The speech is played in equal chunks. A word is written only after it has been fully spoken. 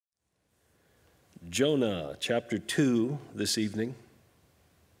Jonah chapter 2 this evening.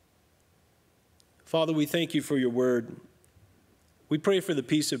 Father, we thank you for your word. We pray for the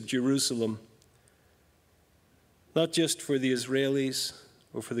peace of Jerusalem, not just for the Israelis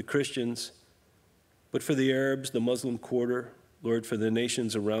or for the Christians, but for the Arabs, the Muslim quarter, Lord, for the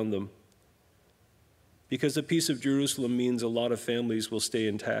nations around them. Because the peace of Jerusalem means a lot of families will stay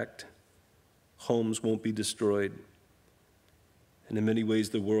intact, homes won't be destroyed, and in many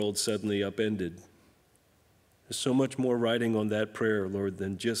ways the world suddenly upended. There's so much more riding on that prayer, Lord,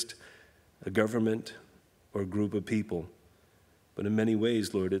 than just a government or a group of people. But in many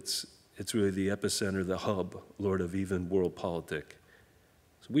ways, Lord, it's really the epicenter, the hub, Lord, of even world politics.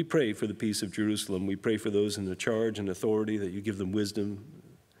 So we pray for the peace of Jerusalem. We pray for those in the charge and authority that you give them wisdom.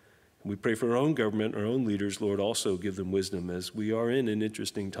 And we pray for our own government, our own leaders, Lord, also give them wisdom as we are in an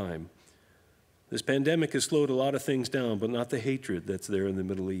interesting time. This pandemic has slowed a lot of things down, but not the hatred that's there in the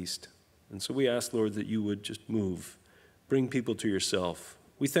Middle East. And so we ask, Lord, that you would just move, bring people to yourself.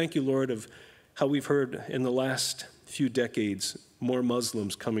 We thank you, Lord, of how we've heard in the last few decades more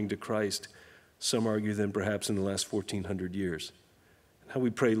Muslims coming to Christ, some argue than perhaps in the last 1,400 years. And how we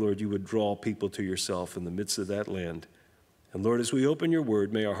pray, Lord, you would draw people to yourself in the midst of that land. And Lord, as we open your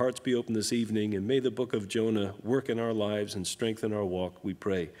word, may our hearts be open this evening, and may the book of Jonah work in our lives and strengthen our walk, we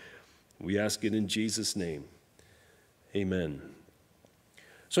pray. We ask it in Jesus' name. Amen.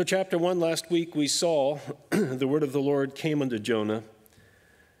 So chapter 1, last week we saw the word of the Lord came unto Jonah,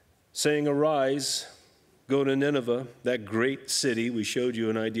 saying, "Arise, go to Nineveh, that great city." We showed you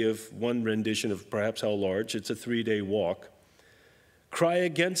an idea of one rendition of perhaps how large. It's a 3-day walk. "Cry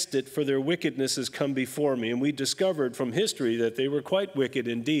against it, for their wickedness has come before me." And we discovered from history that they were quite wicked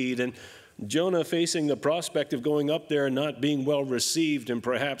indeed. And Jonah, facing the prospect of going up there and not being well received and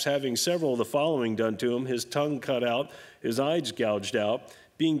perhaps having several of the following done to him: his tongue cut out, his eyes gouged out,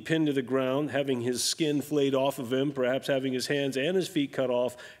 being pinned to the ground, having his skin flayed off of him, perhaps having his hands and his feet cut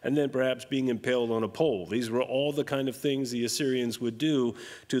off, and then perhaps being impaled on a pole. These were all the kind of things the Assyrians would do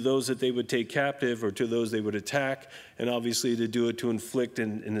to those that they would take captive or to those they would attack, and obviously to do it to inflict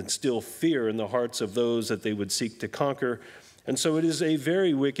and instill fear in the hearts of those that they would seek to conquer. And so it is a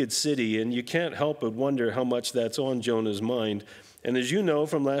very wicked city, and you can't help but wonder how much that's on Jonah's mind. And as you know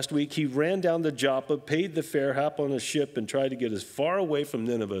from last week, he ran down to Joppa, paid the fare, hopped on a ship, and tried to get as far away from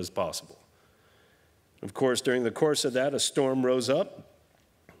Nineveh as possible. Of course, during the course of that, a storm rose up.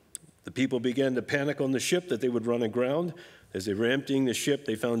 The people began to panic on the ship that they would run aground. As they were emptying the ship,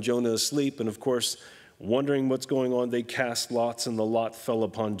 they found Jonah asleep, and of course, wondering what's going on, they cast lots, and the lot fell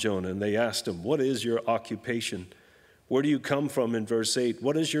upon Jonah. And they asked him, "What is your occupation? Where do you come from?" in verse 8.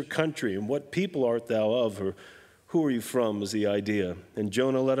 "What is your country, and what people art thou of?" Or "Who are you from?" is the idea. And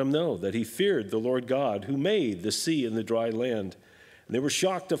Jonah let him know that he feared the Lord God who made the sea and the dry land. And they were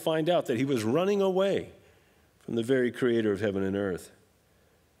shocked to find out that he was running away from the very creator of heaven and earth.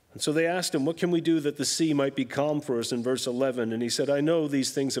 And so they asked him, "What can we do that the sea might be calm for us?" in verse 11. And he said, "I know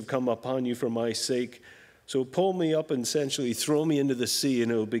these things have come upon you for my sake. So pull me up and essentially throw me into the sea,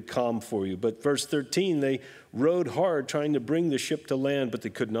 and it will be calm for you." But verse 13, they rowed hard trying to bring the ship to land, but they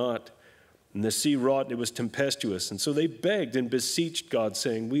could not. And the sea wrought, and it was tempestuous. And so they begged and beseeched God,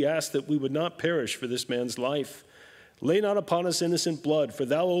 saying, "We ask that we would not perish for this man's life. Lay not upon us innocent blood, for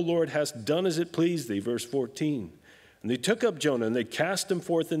thou, O Lord, hast done as it pleased thee." Verse 14. And they took up Jonah, and they cast him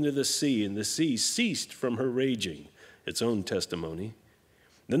forth into the sea, and the sea ceased from her raging, its own testimony.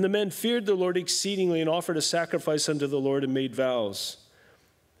 Then the men feared the Lord exceedingly, and offered a sacrifice unto the Lord, and made vows.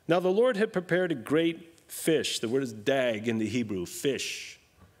 Now the Lord had prepared a great fish. The word is dag in the Hebrew, fish.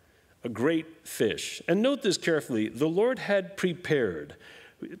 A great fish. And note this carefully. The Lord had prepared.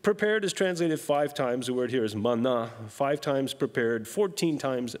 Prepared is translated 5 times. The word here is manna. 5 times prepared, 14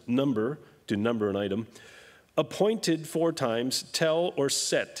 times number, to number an item. Appointed 4 times, tell or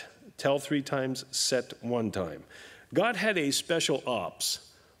set. Tell 3 times, set 1 time. God had a special ops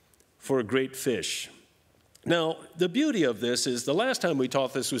for a great fish. Now, the beauty of this is the last time we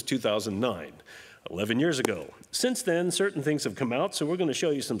taught this was 2009. 11 years ago. Since then, certain things have come out, so we're going to show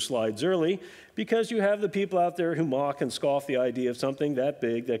you some slides early, because you have the people out there who mock and scoff the idea of something that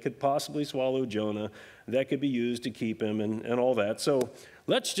big that could possibly swallow Jonah, that could be used to keep him and all that. So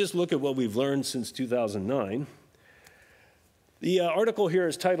let's just look at what we've learned since 2009. The article here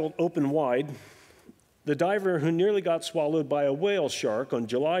is titled "Open Wide." The diver who nearly got swallowed by a whale shark on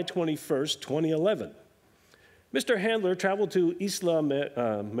July 21st, 2011. Mr. Handler traveled to Isla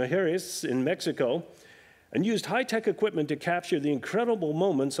Mujeres in Mexico and used high-tech equipment to capture the incredible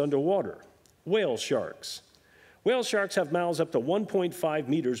moments underwater. Whale sharks. Whale sharks have mouths up to 1.5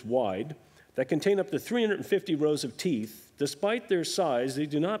 meters wide that contain up to 350 rows of teeth Despite their size, they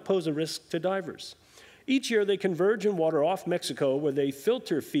do not pose a risk to divers. Each year, they converge in water off Mexico, where they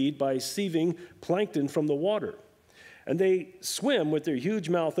filter feed by sieving plankton from the water. And they swim with their huge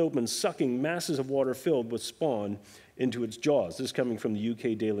mouth open, sucking masses of water filled with spawn into its jaws. This is coming from the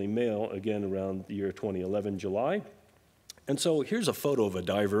UK Daily Mail, again around the year 2011, July. And so here's a photo of a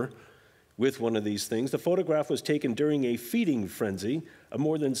diver with one of these things. The photograph was taken during a feeding frenzy of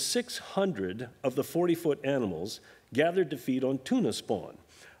more than 600 of the 40-foot animals gathered to feed on tuna spawn.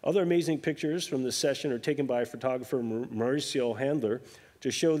 Other amazing pictures from this session are taken by photographer Mauricio Handler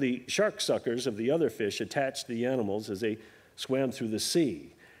to show the shark suckers of the other fish attached to the animals as they swam through the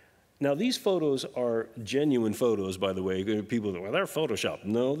sea. Now, these photos are genuine photos, by the way. People think, well, they're Photoshopped.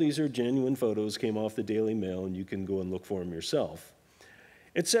 No, these are genuine photos, came off the Daily Mail, and you can go and look for them yourself.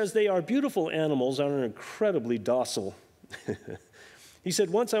 It says they are beautiful animals and are incredibly docile. He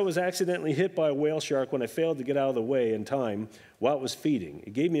said, once I was accidentally hit by a whale shark when I failed to get out of the way in time while it was feeding.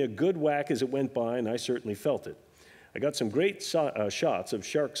 It gave me a good whack as it went by, and I certainly felt it. I got some great shots of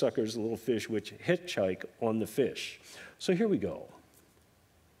shark suckers, little fish, which hitchhike on the fish. So here we go.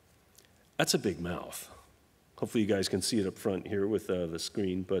 That's a big mouth. Hopefully you guys can see it up front here with the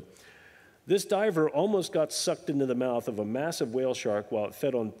screen. But this diver almost got sucked into the mouth of a massive whale shark while it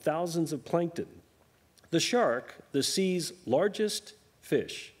fed on thousands of plankton. The shark, the sea's largest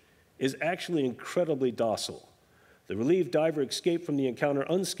fish, is actually incredibly docile. The relieved diver escaped from the encounter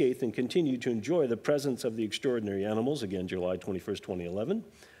unscathed and continued to enjoy the presence of the extraordinary animals. Again, July 21st, 2011.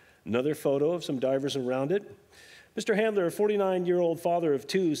 Another photo of some divers around it. Mr. Handler, a 49-year-old father of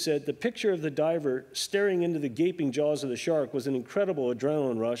two, said the picture of the diver staring into the gaping jaws of the shark was an incredible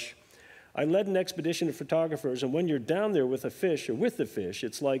adrenaline rush. I led an expedition of photographers, and when you're down there with a fish or with the fish,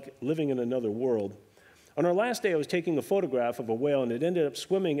 it's like living in another world. On our last day, I was taking a photograph of a whale, and it ended up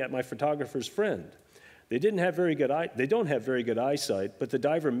swimming at my photographer's friend. They don't have very good eyesight, but the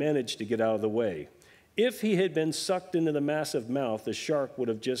diver managed to get out of the way. If he had been sucked into the massive mouth, the shark would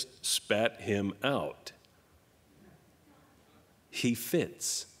have just spat him out. He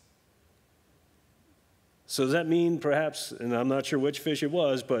fits. So does that mean perhaps, and I'm not sure which fish it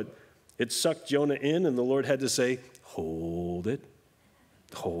was, but it sucked Jonah in and the Lord had to say, hold it,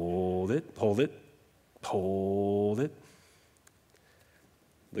 hold it, hold it, hold it.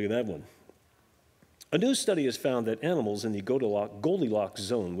 Look at that one. A new study has found that animals in the Goldilocks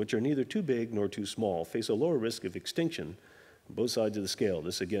zone, which are neither too big nor too small, face a lower risk of extinction on both sides of the scale.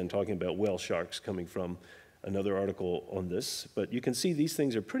 This, again, talking about whale sharks coming from another article on this. But you can see these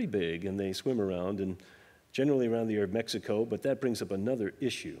things are pretty big, and they swim around, and generally around the area of Mexico. But that brings up another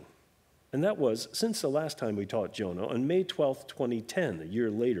issue. And that was, since the last time we taught Jonah, on May 12th, 2010, a year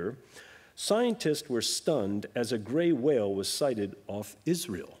later, scientists were stunned as a gray whale was sighted off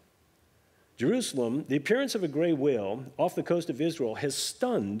Israel. Jerusalem, the appearance of a gray whale off the coast of Israel has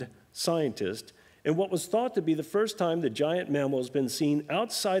stunned scientists in what was thought to be the first time the giant mammal has been seen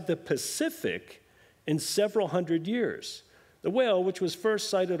outside the Pacific in several hundred years. The whale, which was first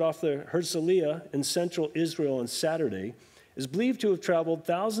sighted off the Herzliya in central Israel on Saturday, is believed to have traveled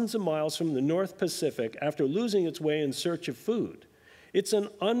thousands of miles from the North Pacific after losing its way in search of food. It's an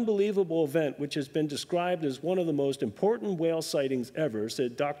unbelievable event which has been described as one of the most important whale sightings ever,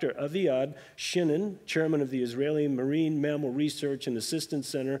 said Dr. Aviad Shinin, chairman of the Israeli Marine Mammal Research and Assistance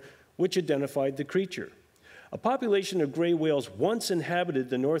Center, which identified the creature. A population of gray whales once inhabited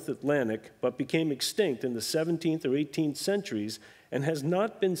the North Atlantic, but became extinct in the 17th or 18th centuries and has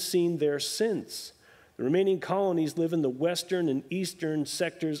not been seen there since. The remaining colonies live in the western and eastern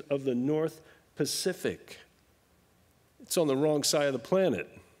sectors of the North Pacific. It's on the wrong side of the planet,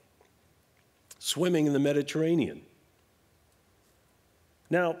 swimming in the Mediterranean.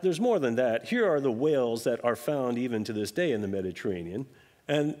 Now, there's more than that. Here are the whales that are found even to this day in the Mediterranean.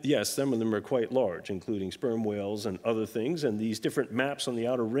 And yes, some of them are quite large, including sperm whales and other things. And these different maps on the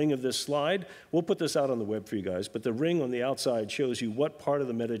outer ring of this slide, we'll put this out on the web for you guys, but the ring on the outside shows you what part of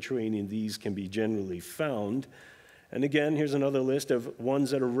the Mediterranean these can be generally found. And again, here's another list of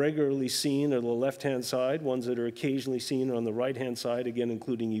ones that are regularly seen on the left-hand side, ones that are occasionally seen on the right-hand side, again,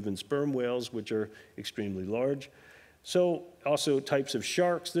 including even sperm whales, which are extremely large. So also types of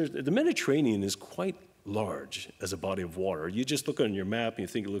sharks. The Mediterranean is quite large as a body of water. You just look on your map and you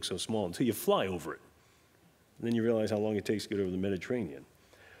think it looks so small until you fly over it. And then you realize how long it takes to get over the Mediterranean.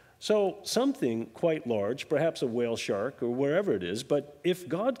 So something quite large, perhaps a whale shark or wherever it is, but if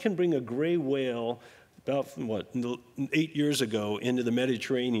God can bring a gray whale about, 8 years ago into the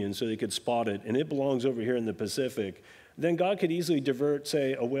Mediterranean so they could spot it, and it belongs over here in the Pacific, then God could easily divert,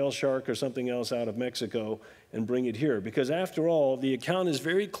 say, a whale shark or something else out of Mexico and bring it here. Because after all, the account is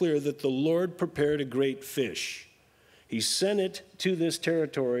very clear that the Lord prepared a great fish. He sent it to this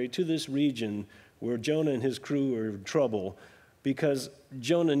territory, to this region where Jonah and his crew were in trouble because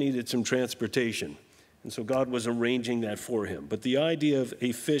Jonah needed some transportation. And so God was arranging that for him. But the idea of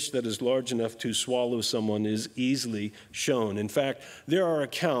a fish that is large enough to swallow someone is easily shown. In fact, there are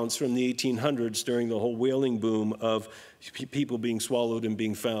accounts from the 1800s during the whole whaling boom of people being swallowed and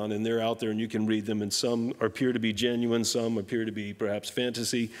being found, and they're out there and you can read them, and some appear to be genuine, some appear to be perhaps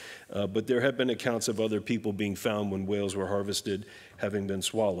fantasy, but there have been accounts of other people being found when whales were harvested having been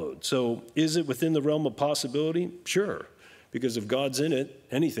swallowed. So is it within the realm of possibility? Sure, because if God's in it,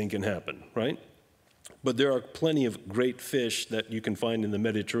 anything can happen, right? But there are plenty of great fish that you can find in the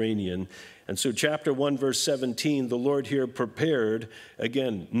Mediterranean. And so chapter 1, verse 17, the Lord here prepared,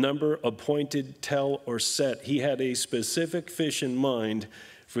 again, number, appointed, tell, or set. He had a specific fish in mind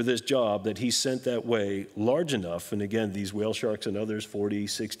for this job that he sent that way, large enough. And again, these whale sharks and others, 40,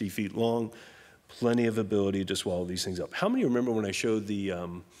 60 feet long, plenty of ability to swallow these things up. How many remember when I showed the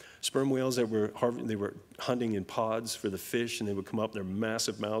sperm whales that they were hunting in pods for the fish, and they would come up, their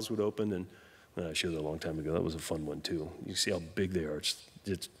massive mouths would open, and I showed that a long time ago. That was a fun one, too. You see how big they are.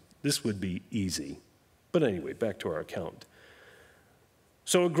 This would be easy. But anyway, back to our account.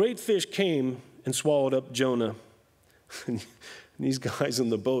 So a great fish came and swallowed up Jonah. And these guys on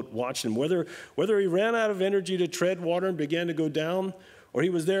the boat watched him. Whether he ran out of energy to tread water and began to go down, or he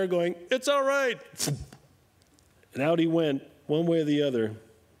was there going, "It's all right." And out he went, one way or the other.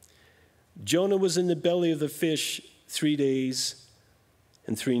 Jonah was in the belly of the fish 3 days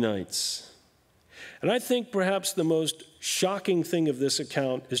and 3 nights. And I think perhaps the most shocking thing of this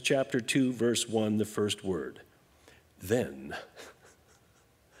account is chapter 2, verse 1, the first word. Then.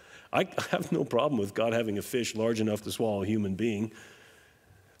 I have no problem with God having a fish large enough to swallow a human being.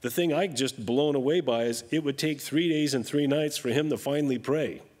 The thing I'm just blown away by is it would take 3 days and 3 nights for him to finally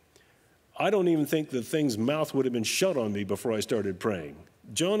pray. I don't even think the thing's mouth would have been shut on me before I started praying.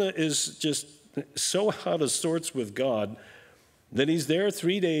 Jonah is just so out of sorts with God. Then he's there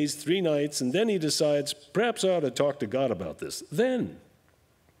 3 days, 3 nights, and then he decides, perhaps I ought to talk to God about this. Then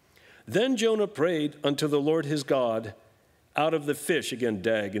Jonah prayed unto the Lord his God out of the fish, again,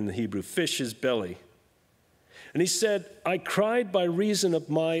 dag in the Hebrew, fish's belly. And he said, I cried by reason of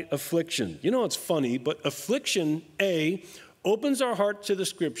my affliction. You know, it's funny, but affliction, A, opens our heart to the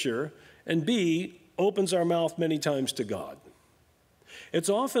scripture, and B, opens our mouth many times to God. It's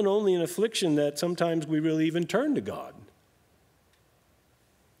often only in affliction that sometimes we really even turn to God.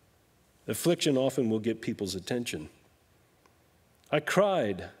 Affliction often will get people's attention. I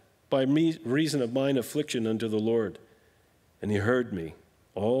cried by reason of mine affliction unto the Lord, and he heard me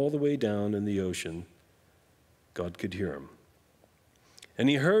all the way down in the ocean. God could hear him. And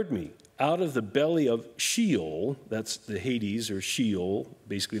he heard me out of the belly of Sheol, that's the Hades or Sheol,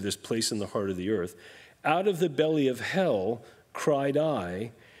 basically this place in the heart of the earth. Out of the belly of hell cried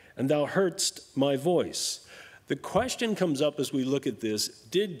I, and thou heardst my voice. The question comes up as we look at this,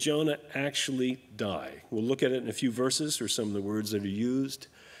 did Jonah actually die? We'll look at it in a few verses, or some of the words that are used.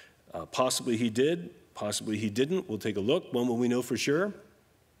 Possibly he did, possibly he didn't. We'll take a look. When will we know for sure?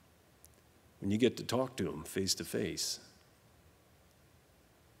 When you get to talk to him face to face.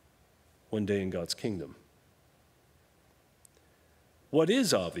 One day in God's kingdom. What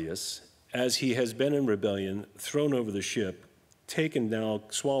is obvious, as he has been in rebellion, thrown over the ship, taken now,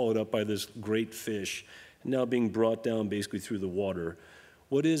 swallowed up by this great fish, now being brought down basically through the water.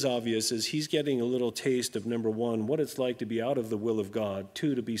 What is obvious is he's getting a little taste of, number one, what it's like to be out of the will of God,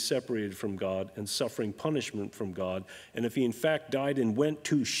 2, to be separated from God and suffering punishment from God. And if he in fact died and went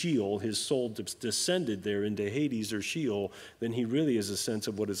to Sheol, his soul descended there into Hades or Sheol, then he really has a sense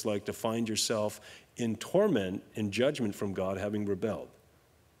of what it's like to find yourself in torment and judgment from God having rebelled.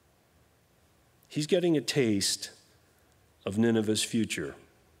 He's getting a taste of Nineveh's future,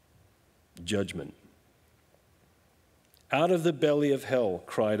 judgment. Out of the belly of hell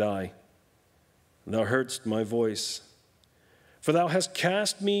cried I, and thou heardst my voice. For thou hast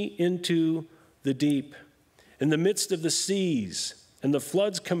cast me into the deep, in the midst of the seas, and the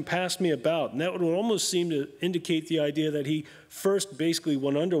floods compassed me about. And that would almost seem to indicate the idea that he first basically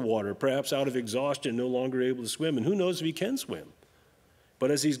went underwater, perhaps out of exhaustion, no longer able to swim. And who knows if he can swim?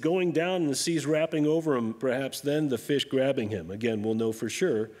 But as he's going down and the sea's wrapping over him, perhaps then the fish grabbing him. Again, we'll know for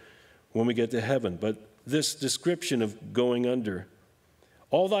sure when we get to heaven. But this description of going under.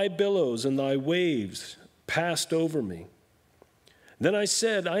 All thy billows and thy waves passed over me. Then I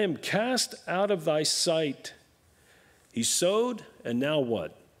said, I am cast out of thy sight. He sowed, and now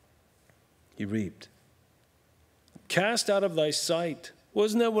what? He reaped. Cast out of thy sight.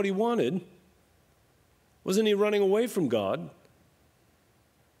 Wasn't that what he wanted? Wasn't he running away from God?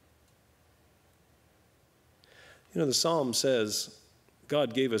 You know, the psalm says,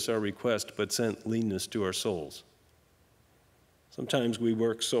 God gave us our request, but sent leanness to our souls. Sometimes we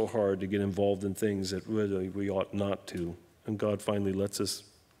work so hard to get involved in things that really we ought not to, and God finally lets us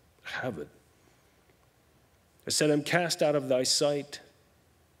have it. I said, I'm cast out of thy sight,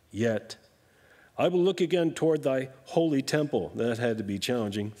 yet I will look again toward thy holy temple. That had to be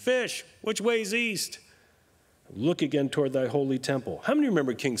challenging. Fish, which way's east? Look again toward thy holy temple. How many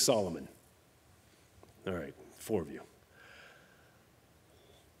remember King Solomon? All right, 4 of you.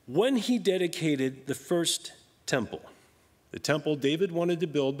 When he dedicated the first temple, the temple David wanted to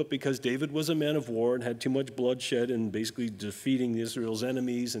build, but because David was a man of war and had too much bloodshed and basically defeating Israel's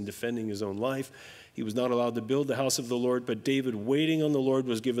enemies and defending his own life, he was not allowed to build the house of the Lord. But David, waiting on the Lord,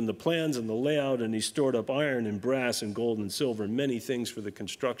 was given the plans and the layout, and he stored up iron and brass and gold and silver and many things for the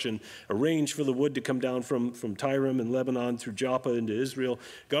construction, arranged for the wood to come down from Tyre and Lebanon through Joppa into Israel,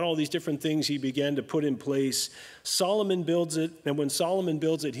 got all these different things he began to put in place. Solomon builds it, and when Solomon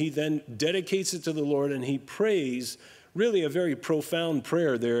builds it, he then dedicates it to the Lord, and he prays really a very profound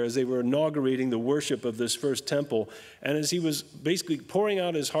prayer there as they were inaugurating the worship of this first temple. And as he was basically pouring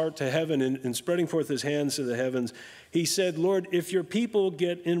out his heart to heaven and spreading forth his hands to the heavens, he said, Lord, if your people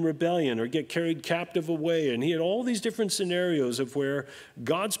get in rebellion or get carried captive away, and he had all these different scenarios of where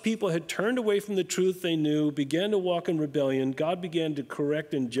God's people had turned away from the truth they knew, began to walk in rebellion, God began to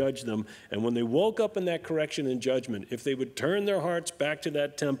correct and judge them. And when they woke up in that correction and judgment, if they would turn their hearts back to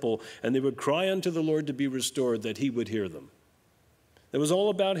that temple and they would cry unto the Lord to be restored, that he would hear them. It was all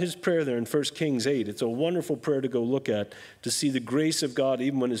about his prayer there in 1 Kings 8. It's a wonderful prayer to go look at, to see the grace of God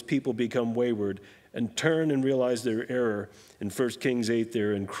even when his people become wayward and turn and realize their error in 1 Kings 8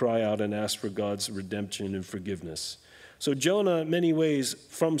 there and cry out and ask for God's redemption and forgiveness. So Jonah, in many ways,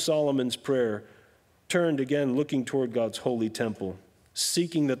 from Solomon's prayer, turned again looking toward God's holy temple,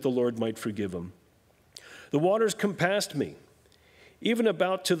 seeking that the Lord might forgive him. The waters compassed me, even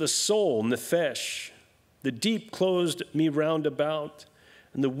about to the soul, nephesh. The deep closed me round about,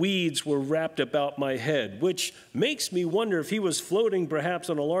 and the weeds were wrapped about my head, which makes me wonder if he was floating perhaps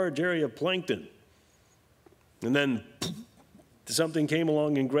on a large area of plankton. And then something came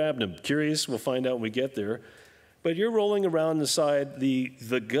along and grabbed him. Curious, we'll find out when we get there. But you're rolling around inside the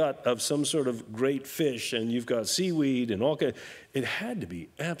gut of some sort of great fish, and you've got seaweed and all kinds. It had to be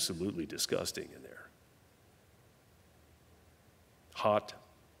absolutely disgusting in there. Hot.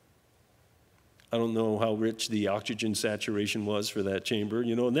 I don't know how rich the oxygen saturation was for that chamber,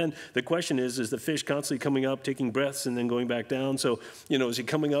 and then the question is the fish constantly coming up, taking breaths, and then going back down? So, is he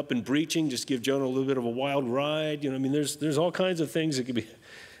coming up and breaching, just give Jonah a little bit of a wild ride? There's all kinds of things that could be.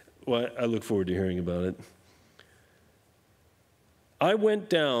 Well, I look forward to hearing about it. I went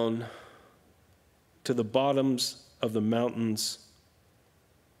down to the bottoms of the mountains.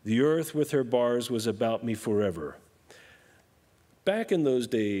 The earth with her bars was about me forever. Back in those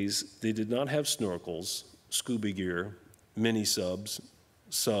days, they did not have snorkels, scuba gear, mini subs,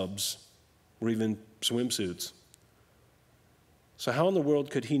 or even swimsuits. So how in the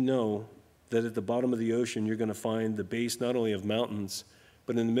world could he know that at the bottom of the ocean you're going to find the base not only of mountains,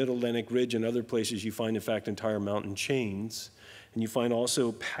 but in the Middle Atlantic Ridge and other places you find, in fact, entire mountain chains. And you find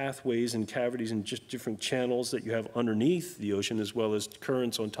also pathways and cavities and just different channels that you have underneath the ocean as well as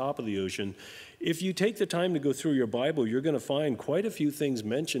currents on top of the ocean. If you take the time to go through your Bible, you're going to find quite a few things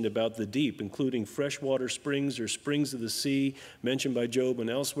mentioned about the deep, including freshwater springs or springs of the sea, mentioned by Job and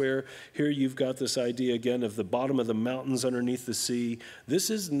elsewhere. Here you've got this idea again of the bottom of the mountains underneath the sea. This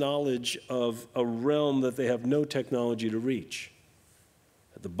is knowledge of a realm that they have no technology to reach.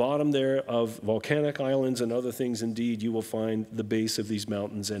 At the bottom there of volcanic islands and other things, indeed, you will find the base of these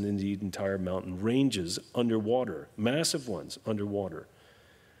mountains and indeed entire mountain ranges underwater, massive ones underwater.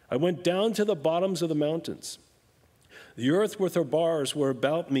 I went down to the bottoms of the mountains. The earth with her bars were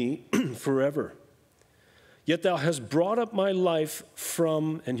about me forever. Yet thou hast brought up my life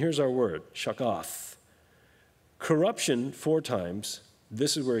from, and here's our word, shakath. Corruption 4 times.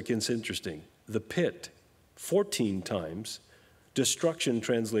 This is where it gets interesting. The pit 14 times. Destruction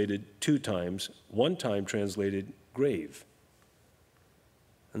translated 2 times, 1 time translated grave.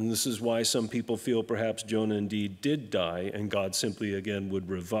 And this is why some people feel perhaps Jonah indeed did die and God simply again would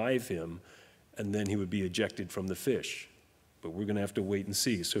revive him and then he would be ejected from the fish. But we're going to have to wait and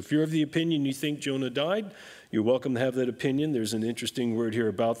see. So if you're of the opinion you think Jonah died, you're welcome to have that opinion. There's an interesting word here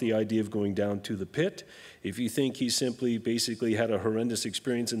about the idea of going down to the pit. If you think he simply basically had a horrendous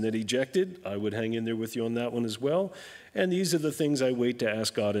experience and then ejected, I would hang in there with you on that one as well. And these are the things I wait to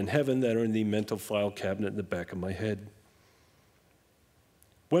ask God in heaven that are in the mental file cabinet in the back of my head.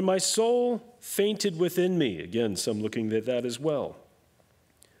 When my soul fainted within me, again, some looking at that as well,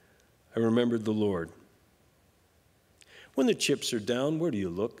 I remembered the Lord. When the chips are down, where do you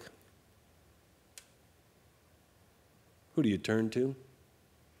look? Who do you turn to?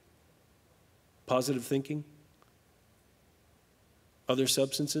 Positive thinking? Other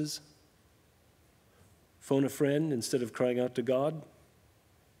substances? Phone a friend instead of crying out to God?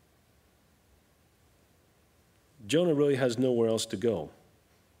 Jonah really has nowhere else to go.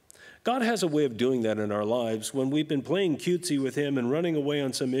 God has a way of doing that in our lives. When we've been playing cutesy with him and running away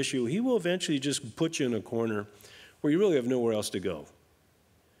on some issue, he will eventually just put you in a corner where you really have nowhere else to go.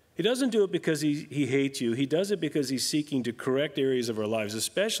 He doesn't do it because he hates you. He does it because he's seeking to correct areas of our lives,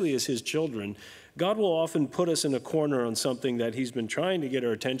 especially as his children. God will often put us in a corner on something that he's been trying to get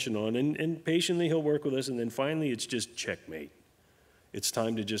our attention on, and patiently he'll work with us, and then finally it's just checkmate. It's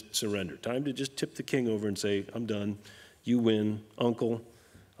time to just surrender, time to just tip the king over and say, I'm done. You win, uncle.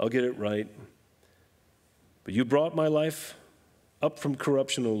 I'll get it right. But you brought my life up from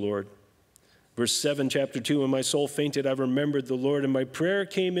corruption, O Lord. Verse 7, chapter 2, when my soul fainted, I remembered the Lord, and my prayer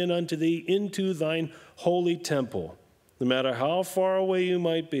came in unto thee into thine holy temple. No matter how far away you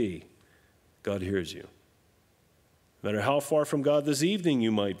might be, God hears you. No matter how far from God this evening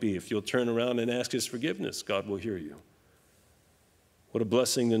you might be, if you'll turn around and ask his forgiveness, God will hear you. What a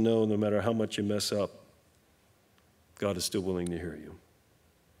blessing to know no matter how much you mess up, God is still willing to hear you.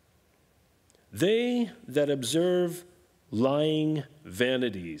 They that observe lying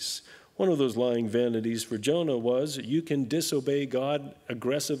vanities. One of those lying vanities for Jonah was you can disobey God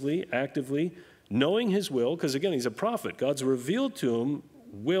aggressively, actively, knowing his will, because again, he's a prophet. God's revealed to him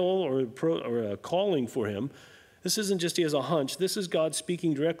will or a calling for him. This isn't just he has a hunch. This is God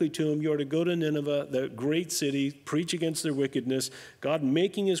speaking directly to him. You are to go to Nineveh, the great city, preach against their wickedness, God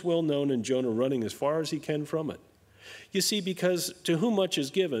making his will known, and Jonah running as far as he can from it. You see, because to whom much is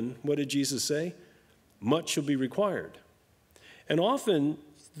given, what did Jesus say? Much shall be required. And often,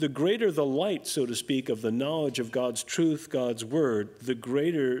 the greater the light, so to speak, of the knowledge of God's truth, God's word, the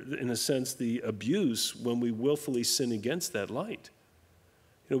greater, in a sense, the abuse when we willfully sin against that light.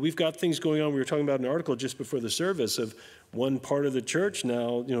 You know, we've got things going on. We were talking about an article just before the service of one part of the church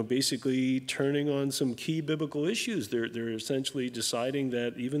now, basically turning on some key biblical issues. They're essentially deciding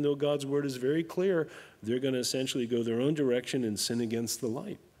that even though God's word is very clear, they're going to essentially go their own direction and sin against the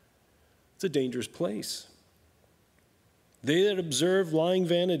light. It's a dangerous place. They that observe lying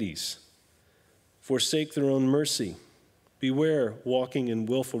vanities forsake their own mercy. Beware walking in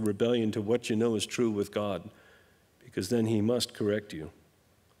willful rebellion to what you know is true with God, because then he must correct you.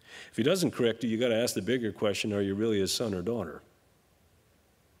 If he doesn't correct you, you've got to ask the bigger question, are you really his son or daughter?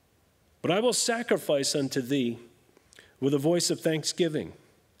 But I will sacrifice unto thee with a voice of thanksgiving.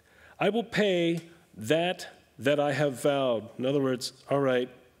 I will pay that I have vowed. In other words, all right,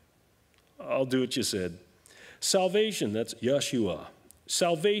 I'll do what you said. Salvation, that's Yeshua.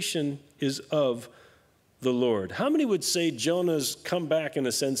 Salvation is of the Lord. How many would say Jonah's come back in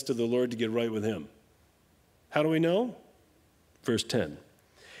a sense to the Lord to get right with him? How do we know? Verse 10.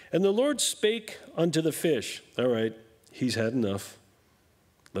 And the Lord spake unto the fish. All right, he's had enough.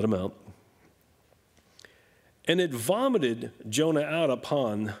 Let him out. And it vomited Jonah out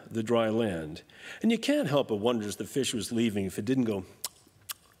upon the dry land. And you can't help but wonder as the fish was leaving if it didn't go,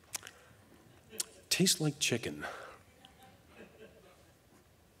 tastes like chicken.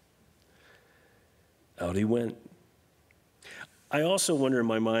 Out he went. I also wonder in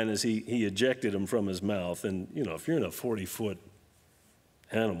my mind as he ejected him from his mouth, and if you're in a 40-foot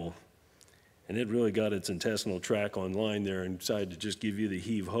animal and it really got its intestinal tract online there and decided to just give you the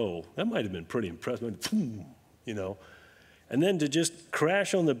heave-ho, that might have been pretty impressive, And then to just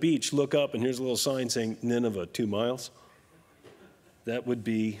crash on the beach, look up, and here's a little sign saying Nineveh, 2 miles. That would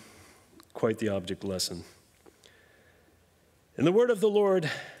be quite the object lesson. And the word of the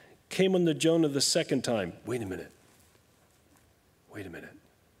Lord came unto Jonah the second time. Wait a minute.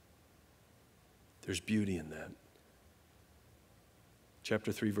 There's beauty in that.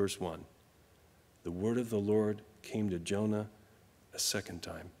 Chapter 3, verse 1. The word of the Lord came to Jonah a second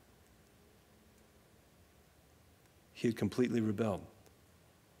time. He had completely rebelled.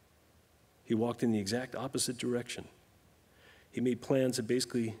 He walked in the exact opposite direction. He made plans to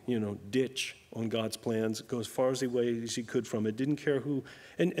basically, ditch on God's plans, go as far as he could from it, didn't care who.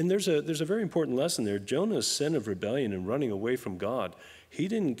 And there's a very important lesson there. Jonah's sin of rebellion and running away from God, he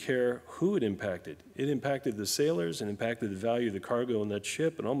didn't care who it impacted. It impacted the sailors and impacted the value of the cargo on that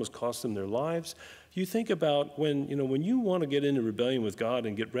ship and almost cost them their lives. You think about when you want to get into rebellion with God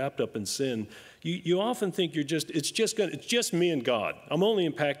and get wrapped up in sin, you often think it's just me and God. I'm only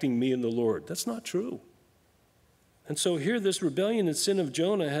impacting me and the Lord. That's not true. And so here, this rebellion and sin of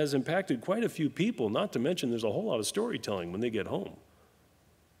Jonah has impacted quite a few people, not to mention there's a whole lot of storytelling when they get home.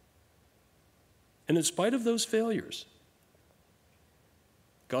 And in spite of those failures,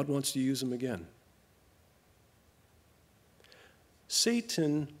 God wants to use him again.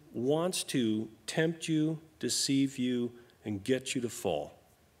 Satan wants to tempt you, deceive you, and get you to fall.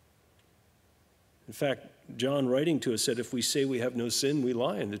 In fact, John, writing to us, said, if we say we have no sin, we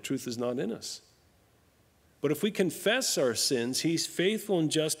lie, and the truth is not in us. But if we confess our sins, he's faithful and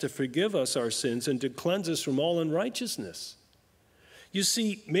just to forgive us our sins and to cleanse us from all unrighteousness. You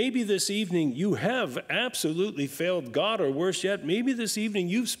see, maybe this evening you have absolutely failed God, or worse yet, maybe this evening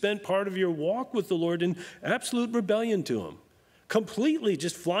you've spent part of your walk with the Lord in absolute rebellion to him. Completely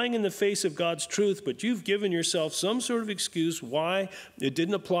just flying in the face of God's truth, but you've given yourself some sort of excuse why it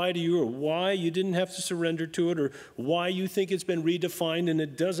didn't apply to you, or why you didn't have to surrender to it, or why you think it's been redefined and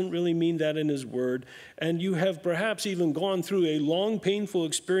it doesn't really mean that in his word. And you have perhaps even gone through a long, painful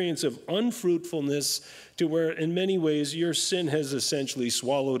experience of unfruitfulness to where in many ways your sin has essentially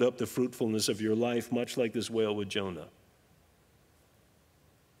swallowed up the fruitfulness of your life, much like this whale with Jonah.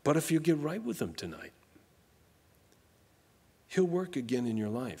 But if you get right with him tonight, he'll work again in your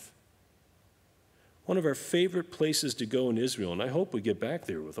life. One of our favorite places to go in Israel, and I hope we get back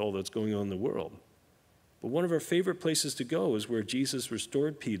there with all that's going on in the world, but one of our favorite places to go is where Jesus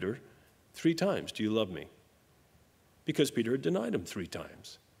restored Peter 3 times. Do you love me? Because Peter had denied him 3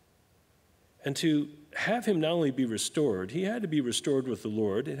 times. And to have him not only be restored, he had to be restored with the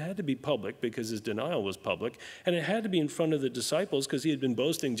Lord. It had to be public because his denial was public. And it had to be in front of the disciples because he had been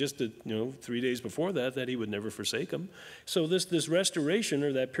boasting just 3 days before that he would never forsake them. So this restoration,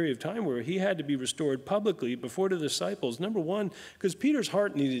 or that period of time where he had to be restored publicly before the disciples, number one, because Peter's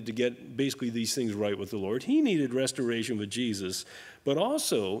heart needed to get basically these things right with the Lord. He needed restoration with Jesus, but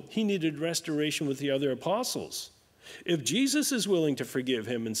also he needed restoration with the other apostles. If Jesus is willing to forgive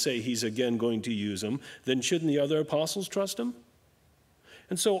him and say he's again going to use him, then shouldn't the other apostles trust him?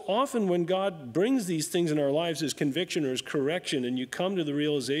 And so often when God brings these things in our lives as conviction or as correction, and you come to the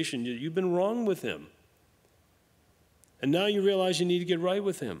realization that you've been wrong with him, and now you realize you need to get right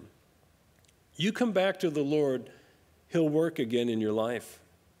with him, you come back to the Lord, he'll work again in your life.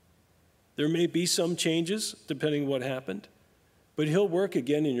 There may be some changes depending on what happened, but he'll work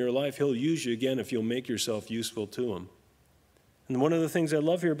again in your life. He'll use you again if you'll make yourself useful to him. And one of the things I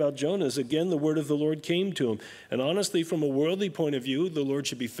love here about Jonah is, again, the word of the Lord came to him. And honestly, from a worldly point of view, the Lord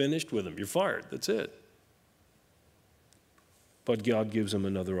should be finished with him. You're fired. That's it. But God gives him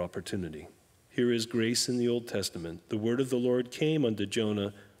another opportunity. Here is grace in the Old Testament. The word of the Lord came unto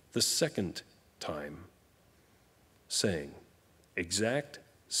Jonah the 2nd time, saying, exact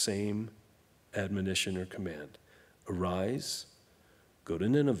same admonition or command. Arise, go to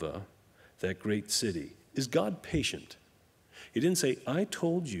Nineveh, that great city. Is God patient? He didn't say, I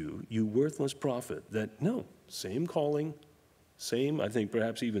told you, you worthless prophet, that no, same calling, same, I think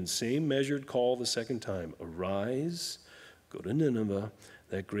perhaps even same measured call the 2nd time. Arise, go to Nineveh,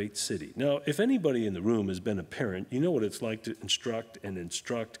 that great city. Now, if anybody in the room has been a parent, you know what it's like to instruct. And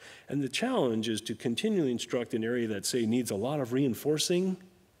the challenge is to continually instruct an area that, say, needs a lot of reinforcing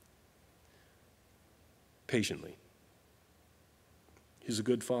patiently. He's a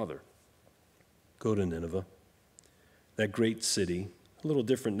good father. Go to Nineveh, that great city, a little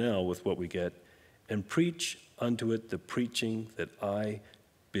different now with what we get, and preach unto it the preaching that I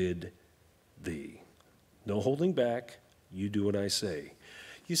bid thee. No holding back, you do what I say.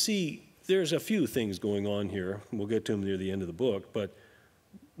 You see, there's a few things going on here. We'll get to them near the end of the book, but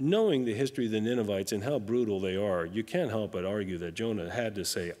knowing the history of the Ninevites and how brutal they are, you can't help but argue that Jonah had to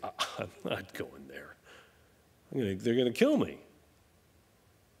say, I'm not going there. They're going to kill me.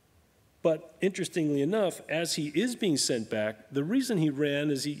 But interestingly enough, as he is being sent back, the reason he ran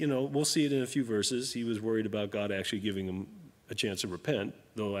is we'll see it in a few verses. He was worried about God actually giving him a chance to repent.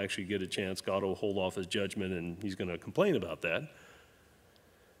 They'll actually get a chance. God will hold off his judgment, and he's going to complain about that.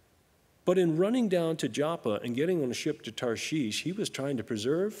 But in running down to Joppa and getting on a ship to Tarshish, he was trying to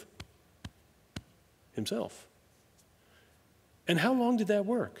preserve himself. And how long did that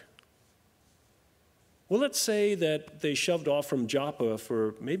work? Well, let's say that they shoved off from Joppa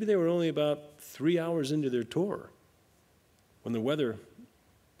for, maybe they were only about 3 hours into their tour when the weather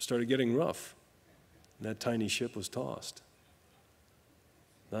started getting rough and that tiny ship was tossed.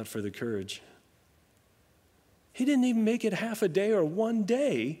 Not for the courage. He didn't even make it half a day or 1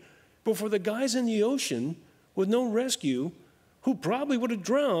 day before the guys in the ocean with no rescue, who probably would have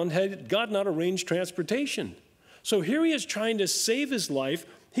drowned had God not arranged transportation. So here he is trying to save his life.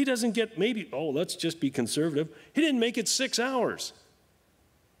 He doesn't get let's just be conservative. He didn't make it 6 hours.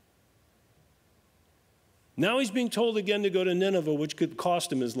 Now he's being told again to go to Nineveh, which could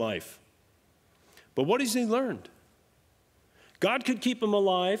cost him his life. But what has he learned? God could keep him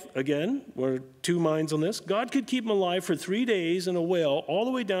alive. Again, we're two minds on this. God could keep him alive for 3 days in a whale, all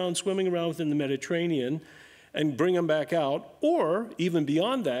the way down, swimming around within the Mediterranean, and bring him back out. Or, even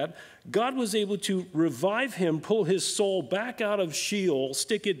beyond that, God was able to revive him, pull his soul back out of Sheol,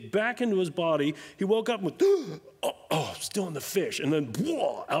 stick it back into his body. He woke up with, still in the fish, and then,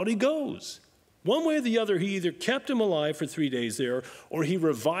 out he goes. One way or the other, he either kept him alive for 3 days there, or he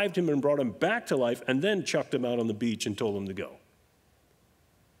revived him and brought him back to life, and then chucked him out on the beach and told him to go.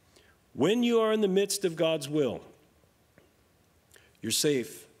 When you are in the midst of God's will, you're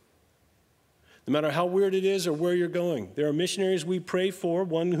safe. No matter how weird it is or where you're going. There are missionaries we pray for,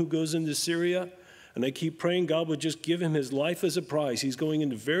 one who goes into Syria, and I keep praying God would just give him his life as a prize. He's going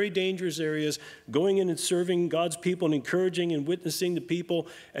into very dangerous areas, going in and serving God's people and encouraging and witnessing to people.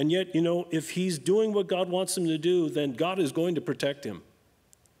 And yet, if he's doing what God wants him to do, then God is going to protect him,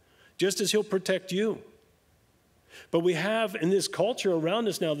 just as he'll protect you. But we have in this culture around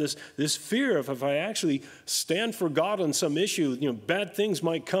us now this fear of, if I actually stand for God on some issue, bad things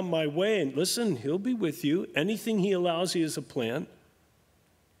might come my way. And listen, he'll be with you. Anything he allows, he has a plan,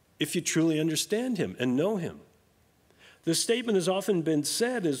 if you truly understand him and know him. The statement has often been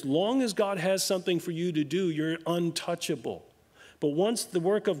said, as long as God has something for you to do, you're untouchable. But once the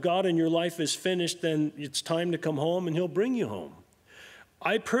work of God in your life is finished, then it's time to come home, and he'll bring you home.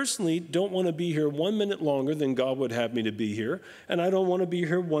 I personally don't want to be here 1 minute longer than God would have me to be here, and I don't want to be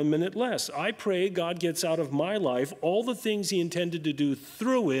here 1 minute less. I pray God gets out of my life all the things he intended to do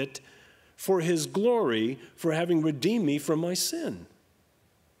through it for his glory, for having redeemed me from my sin.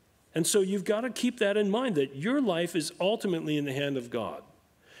 And so you've got to keep that in mind, that your life is ultimately in the hand of God.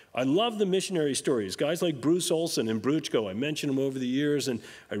 I love the missionary stories. Guys like Bruce Olson and Bruchko, I mentioned him over the years, and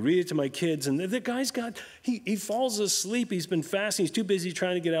I read it to my kids, and the guy's he falls asleep. He's been fasting. He's too busy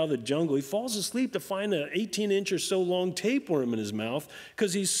trying to get out of the jungle. He falls asleep to find an 18-inch or so long tapeworm in his mouth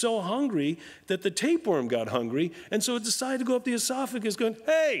because he's so hungry that the tapeworm got hungry, and so it decided to go up the esophagus going,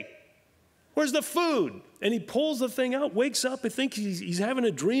 hey, where's the food? And he pulls the thing out, wakes up, I think he's having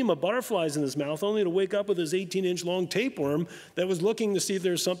a dream of butterflies in his mouth, only to wake up with his 18-inch long tapeworm that was looking to see if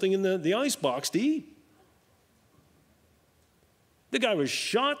there's something in the ice box to eat. The guy was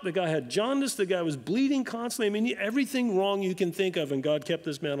shot, the guy had jaundice, the guy was bleeding constantly. I mean, everything wrong you can think of, and God kept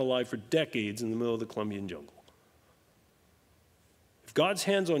this man alive for decades in the middle of the Colombian jungle. If God's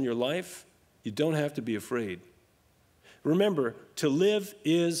hand's on your life, you don't have to be afraid. Remember, to live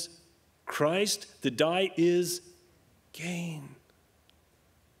is Christ, to die is gain.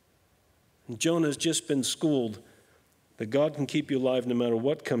 And Jonah's just been schooled that God can keep you alive no matter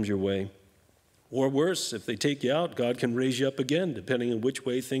what comes your way. Or worse, if they take you out, God can raise you up again, depending on which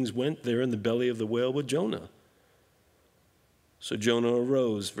way things went there in the belly of the whale with Jonah. So Jonah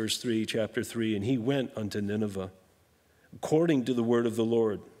arose, verse 3, chapter 3, and he went unto Nineveh, according to the word of the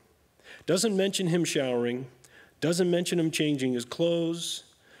Lord. Doesn't mention him showering, doesn't mention him changing his clothes,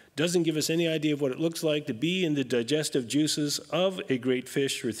 doesn't give us any idea of what it looks like to be in the digestive juices of a great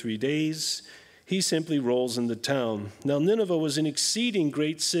fish for 3 days. He simply rolls into town. Now Nineveh was an exceeding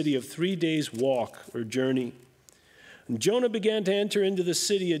great city of 3 days' walk or journey. And Jonah began to enter into the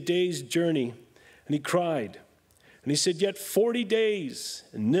city a day's journey, and he cried. And he said, yet 40 days,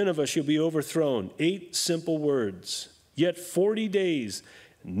 and Nineveh shall be overthrown. 8 simple words. Yet 40 days,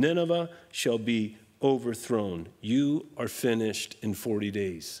 and Nineveh shall be overthrown. You are finished in 40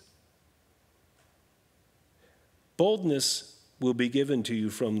 days. Boldness will be given to you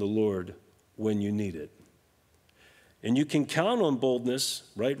from the Lord when you need it. And you can count on boldness,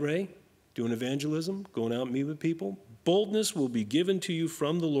 right, Ray? Doing evangelism, going out and meet with people. Boldness will be given to you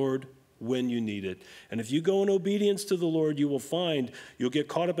from the Lord when you need it. And if you go in obedience to the Lord, you will find you'll get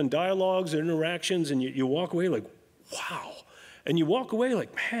caught up in dialogues and interactions, and you walk away like, wow. And you walk away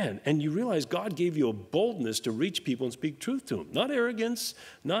like, man, and you realize God gave you a boldness to reach people and speak truth to them. Not arrogance,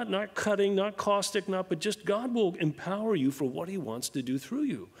 not cutting, not caustic, but just God will empower you for what he wants to do through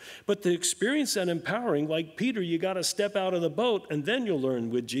you. But to experience that empowering, like Peter, you got to step out of the boat, and then you'll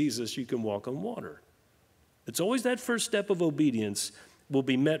learn with Jesus you can walk on water. It's always that first step of obedience will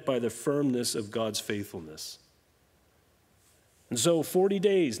be met by the firmness of God's faithfulness. And so 40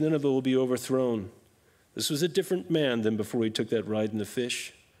 days, Nineveh will be overthrown. This was a different man than before he took that ride in the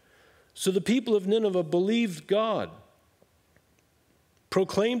fish. So the people of Nineveh believed God,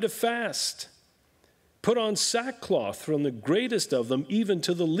 proclaimed a fast, put on sackcloth from the greatest of them even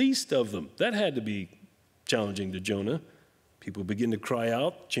to the least of them. That had to be challenging to Jonah. People begin to cry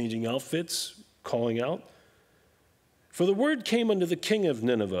out, changing outfits, calling out. For the word came unto the king of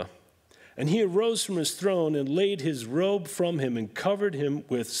Nineveh, and he arose from his throne and laid his robe from him and covered him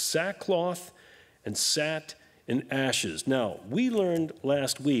with sackcloth and sat in ashes. Now, we learned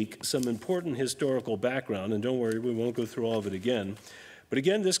last week some important historical background, and don't worry, we won't go through all of it again. But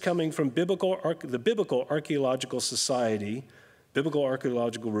again, this coming from the Biblical Archaeological Society, Biblical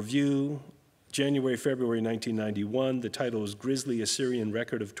Archaeological Review, January, February 1991. The title is Grisly Assyrian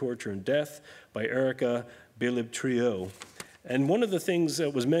Record of Torture and Death by Erica Belib-Trio. And one of the things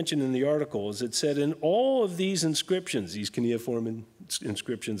that was mentioned in the article is it said in all of these inscriptions, these cuneiform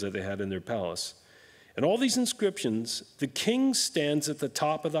inscriptions that they had in their palace, in all these inscriptions, the king stands at the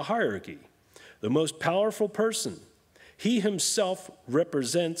top of the hierarchy, the most powerful person. He himself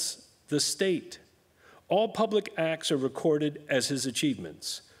represents the state. All public acts are recorded as his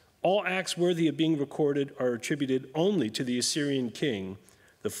achievements. All acts worthy of being recorded are attributed only to the Assyrian king,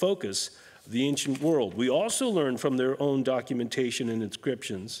 the focus of the ancient world. We also learn from their own documentation and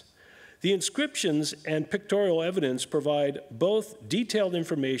inscriptions. The inscriptions and pictorial evidence provide both detailed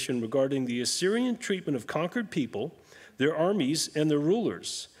information regarding the Assyrian treatment of conquered people, their armies, and their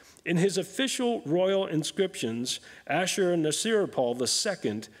rulers. In his official royal inscriptions, Ashur-Nasirpal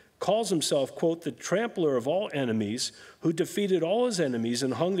II calls himself, quote, the trampler of all enemies, who defeated all his enemies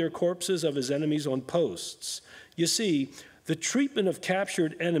and hung their corpses of his enemies on posts. You see, the treatment of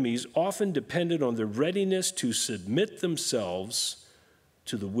captured enemies often depended on their readiness to submit themselves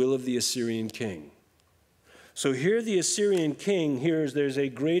to the will of the Assyrian king. So here the Assyrian king hears there's a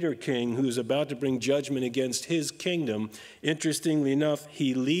greater king who is about to bring judgment against his kingdom. Interestingly enough,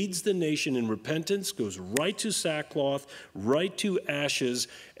 he leads the nation in repentance, goes right to sackcloth, right to ashes,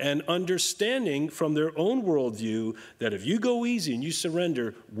 and understanding from their own worldview that if you go easy and you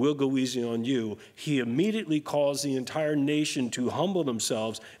surrender, we'll go easy on you. He immediately calls the entire nation to humble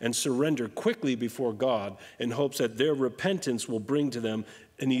themselves and surrender quickly before God in hopes that their repentance will bring to them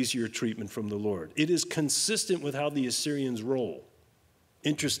an easier treatment from the Lord. It is consistent with how the Assyrians roll.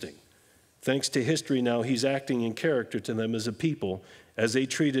 Interesting. Thanks to history now, he's acting in character to them as a people. As they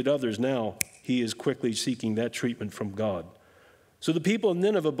treated others, now he is quickly seeking that treatment from God. So the people of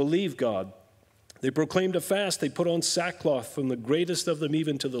Nineveh believed God. They proclaimed a fast. They put on sackcloth, from the greatest of them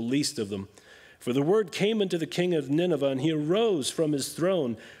even to the least of them. For the word came unto the king of Nineveh, and he arose from his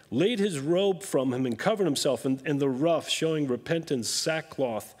throne, laid his robe from him, and covered himself in the rough, showing repentance,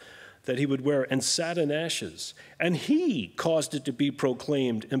 sackcloth that he would wear, and sat in ashes. And he caused it to be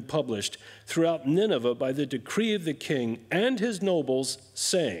proclaimed and published throughout Nineveh by the decree of the king and his nobles,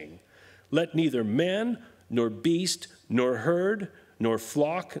 saying, let neither man, nor beast, nor herd, nor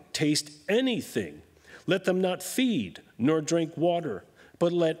flock taste anything. Let them not feed, nor drink water.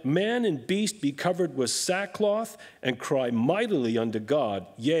 But let man and beast be covered with sackcloth and cry mightily unto God.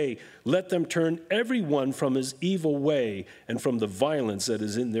 Yea, let them turn every one from his evil way and from the violence that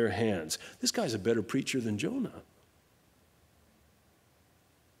is in their hands. This guy's a better preacher than Jonah.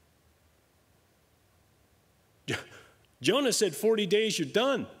 Jonah said 40 days, you're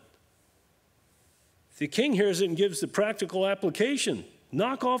done. The king hears it and gives the practical application.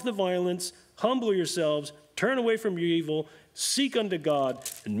 Knock off the violence, humble yourselves, turn away from your evil, seek unto God,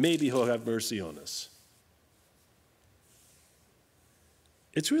 and maybe he'll have mercy on us.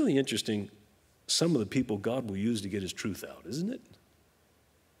 It's really interesting, some of the people God will use to get his truth out, isn't it?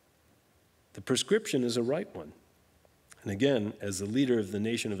 The prescription is a right one. And again, as the leader of the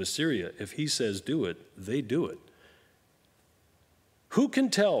nation of Assyria, if he says do it, they do it. Who can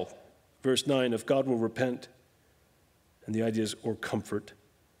tell, verse 9, if God will repent, and the idea is, or comfort,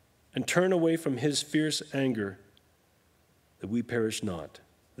 and turn away from his fierce anger, that we perish not.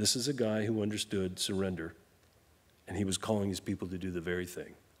 This is a guy who understood surrender, and he was calling his people to do the very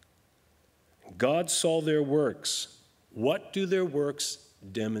thing. God saw their works. What do their works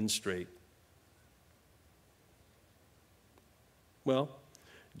demonstrate? Well,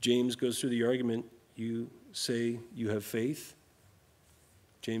 James goes through the argument. You say you have faith.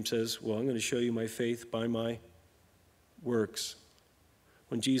 James says, well, I'm going to show you my faith by my works.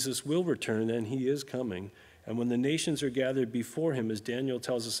 When Jesus will return, and he is coming, and when the nations are gathered before him, as Daniel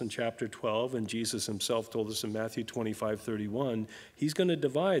tells us in chapter 12, and Jesus himself told us in Matthew 25:31, he's going to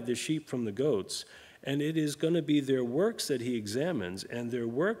divide the sheep from the goats, and it is going to be their works that he examines, and their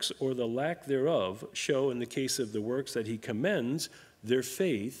works or the lack thereof show, in the case of the works that he commends, their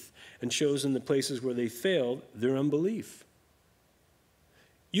faith, and shows in the places where they failed, their unbelief.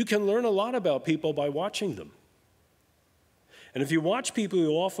 You can learn a lot about people by watching them. And if you watch people,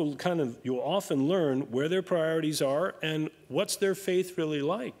 you'll often learn where their priorities are and what's their faith really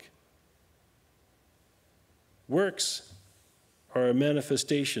like. Works are a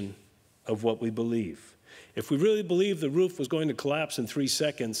manifestation of what we believe. If we really believed the roof was going to collapse in 3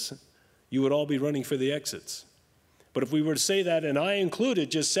 seconds, you would all be running for the exits. But if we were to say that, and I included,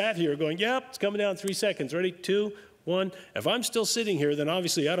 just sat here going, yep, it's coming down in 3 seconds. Ready? 2, 1. If I'm still sitting here, then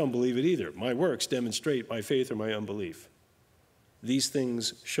obviously I don't believe it either. My works demonstrate my faith or my unbelief. These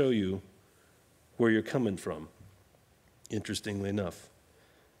things show you where you're coming from, interestingly enough.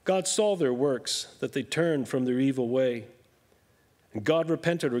 God saw their works, that they turned from their evil way. And God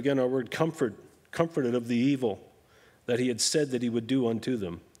repented, or again our word comforted of the evil that he had said that he would do unto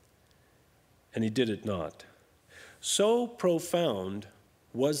them. And he did it not. So profound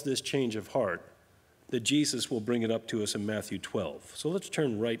was this change of heart that Jesus will bring it up to us in Matthew 12. So let's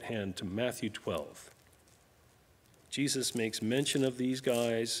turn right hand to Matthew 12. Jesus makes mention of these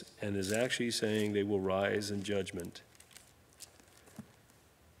guys and is actually saying they will rise in judgment.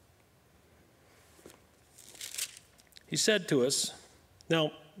 He said to us,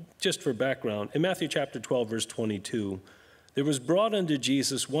 now, just for background, in Matthew chapter 12, verse 22, there was brought unto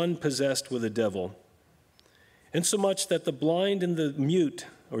Jesus one possessed with a devil, insomuch that the blind and the mute,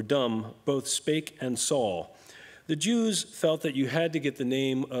 or dumb, both spake and saw. The Jews felt that you had to get the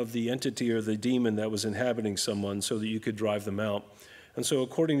name of the entity or the demon that was inhabiting someone so that you could drive them out. And so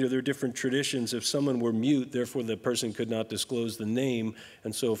according to their different traditions, if someone were mute, therefore the person could not disclose the name.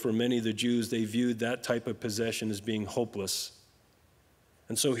 And so for many of the Jews, they viewed that type of possession as being hopeless.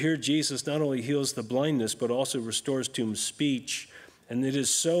 And so here Jesus not only heals the blindness, but also restores to him speech. And it is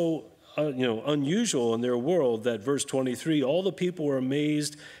so unusual in their world that verse 23, all the people were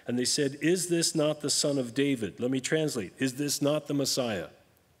amazed and they said, is this not the son of David? Let me translate. Is this not the Messiah?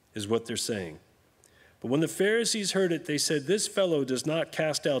 Is what they're saying. But when the Pharisees heard it, they said, this fellow does not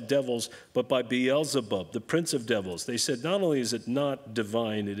cast out devils, but by Beelzebub, the prince of devils. They said, not only is it not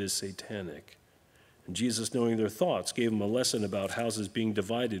divine, it is satanic. And Jesus, knowing their thoughts, gave them a lesson about houses being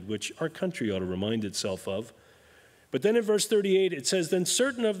divided, which our country ought to remind itself of. But then in verse 38, it says, then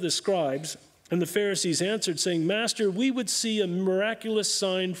certain of the scribes and the Pharisees answered, saying, Master, we would see a miraculous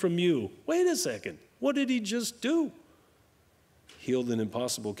sign from you. Wait a second. What did he just do? Healed an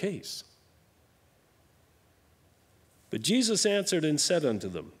impossible case. But Jesus answered and said unto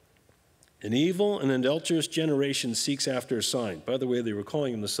them, an evil and adulterous generation seeks after a sign. By the way, they were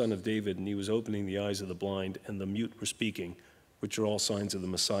calling him the son of David, and he was opening the eyes of the blind, and the mute were speaking, which are all signs of the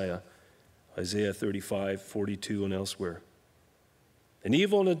Messiah. Isaiah 35, 42, and elsewhere. An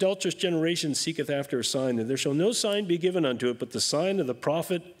evil and adulterous generation seeketh after a sign, and there shall no sign be given unto it, but the sign of the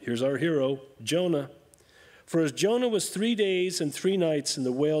prophet, here's our hero, Jonah. For as Jonah was 3 days and 3 nights in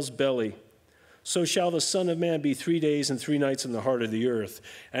the whale's belly, so shall the Son of Man be 3 days and 3 nights in the heart of the earth.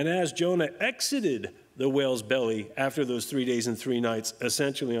 And as Jonah exited the whale's belly after those 3 days and 3 nights,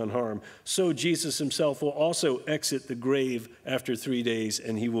 essentially unharmed, so Jesus himself will also exit the grave after 3 days,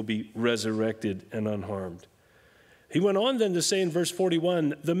 and he will be resurrected and unharmed. He went on then to say in verse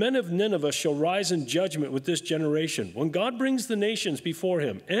 41, the men of Nineveh shall rise in judgment with this generation, when God brings the nations before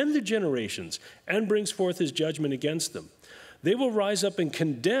him and the generations, and brings forth his judgment against them. They will rise up and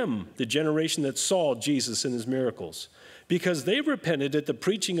condemn the generation that saw Jesus and his miracles, because they repented at the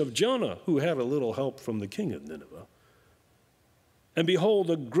preaching of Jonah, who had a little help from the king of Nineveh. And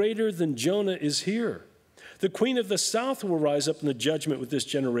behold, a greater than Jonah is here. The queen of the south will rise up in the judgment with this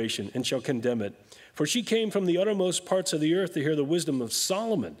generation and shall condemn it. For she came from the uttermost parts of the earth to hear the wisdom of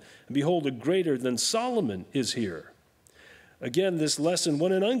Solomon. And behold, a greater than Solomon is here. Again, this lesson,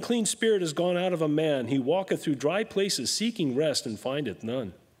 when an unclean spirit is gone out of a man, he walketh through dry places, seeking rest, and findeth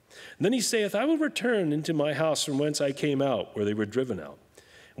none. And then he saith, I will return into my house from whence I came out, where they were driven out.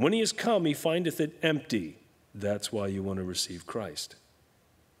 And when he is come, he findeth it empty. That's why you want to receive Christ.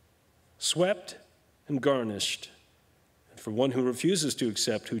 Swept and garnished. And for one who refuses to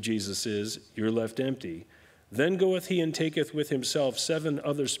accept who Jesus is, you're left empty. Then goeth he and taketh with himself 7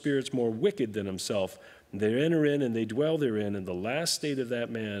 other spirits more wicked than himself. They enter in and they dwell therein, and the last state of that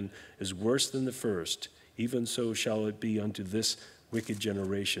man is worse than the first. Even so shall it be unto this wicked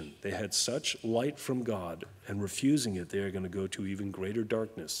generation. They had such light from God, and refusing it, they are going to go to even greater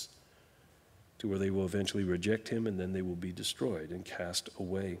darkness, to where they will eventually reject him, and then they will be destroyed and cast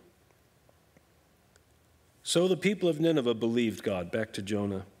away. So the people of Nineveh believed God, back to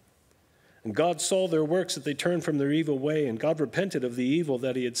Jonah. And God saw their works, that they turned from their evil way, and God repented of the evil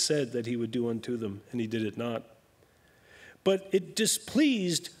that he had said that he would do unto them, and he did it not. But it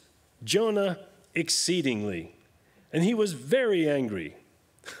displeased Jonah exceedingly, and he was very angry.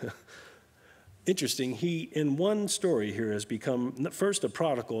 Interesting, he, in one story here, has become first a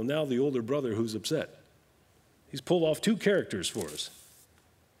prodigal, and now the older brother who's upset. He's pulled off 2 characters for us.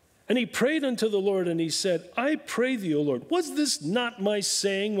 And he prayed unto the Lord, and he said, I pray thee, O Lord, was this not my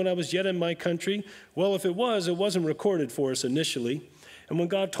saying when I was yet in my country? Well, if it was, it wasn't recorded for us initially. And when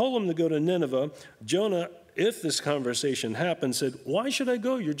God told him to go to Nineveh, Jonah if this conversation happened, said, why should I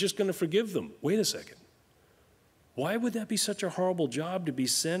go? You're just going to forgive them. Wait a second. Why would that be such a horrible job to be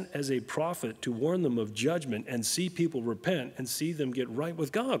sent as a prophet to warn them of judgment and see people repent and see them get right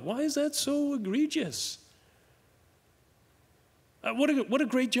with God? Why is that so egregious? What a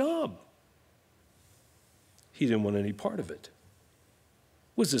great job. He didn't want any part of it.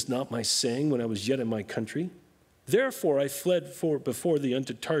 Was this not my saying when I was yet in my country? Therefore I fled before thee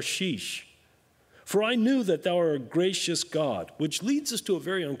unto Tarshish. For I knew that thou art a gracious God, which leads us to a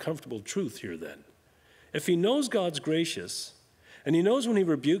very uncomfortable truth here then. If he knows God's gracious, and he knows when he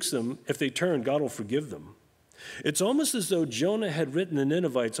rebukes them, if they turn, God will forgive them. It's almost as though Jonah had written the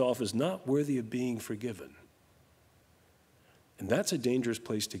Ninevites off as not worthy of being forgiven. And that's a dangerous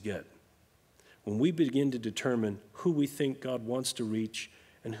place to get. When we begin to determine who we think God wants to reach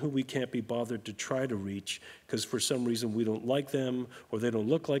and who we can't be bothered to try to reach because for some reason we don't like them or they don't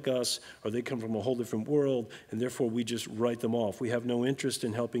look like us or they come from a whole different world and therefore we just write them off. We have no interest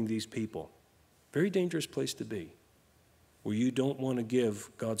in helping these people. Very dangerous place to be, where you don't want to give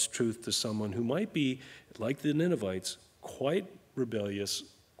God's truth to someone who might be, like the Ninevites, quite rebellious,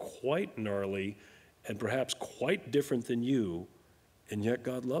 quite gnarly, and perhaps quite different than you, and yet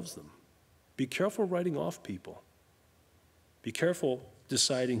God loves them. Be careful writing off people. Be careful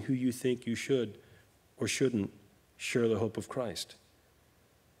deciding who you think you should or shouldn't share the hope of Christ.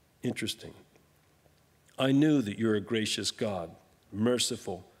 Interesting. I knew that you're a gracious God,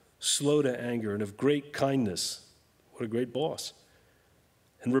 merciful, slow to anger, and of great kindness. What a great boss.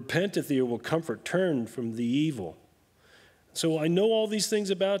 And repenteth thee or will comfort, turn from the evil. So I know all these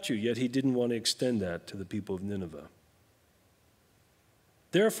things about you, yet he didn't want to extend that to the people of Nineveh.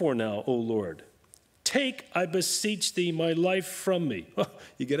 Therefore now, O Lord, take, I beseech thee, my life from me. Oh,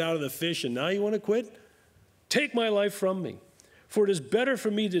 you get out of the fish and now you want to quit? Take my life from me. For it is better for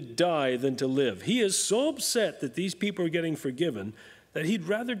me to die than to live. He is so upset that these people are getting forgiven that he'd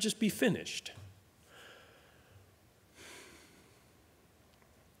rather just be finished.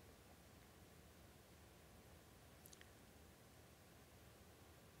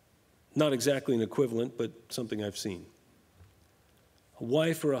 Not exactly an equivalent, but something I've seen. A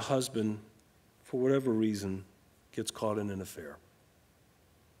wife or a husband, for whatever reason, gets caught in an affair.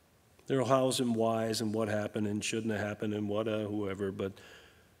 There are hows and whys and what happened and shouldn't have happened and what whoever, but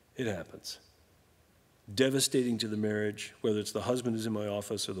it happens. Devastating to the marriage, whether it's the husband who's in my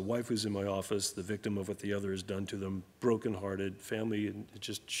office or the wife who's in my office, the victim of what the other has done to them, brokenhearted, family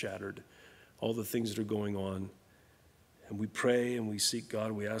just shattered, all the things that are going on. And we pray and we seek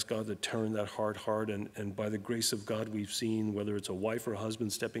God. We ask God to turn that heart. And by the grace of God, we've seen whether it's a wife or a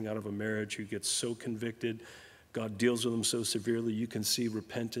husband stepping out of a marriage who gets so convicted, God deals with them so severely, you can see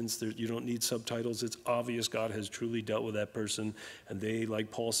repentance. You don't need subtitles. It's obvious God has truly dealt with that person. And they,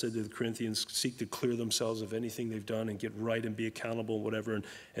 like Paul said to the Corinthians, seek to clear themselves of anything they've done and get right and be accountable and whatever.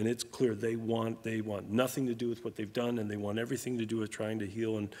 And it's clear they want nothing to do with what they've done, and they want everything to do with trying to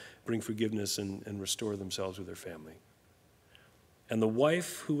heal and bring forgiveness and restore themselves with their family. And the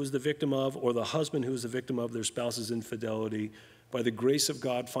wife who was the victim of, or the husband who was the victim of their spouse's infidelity, by the grace of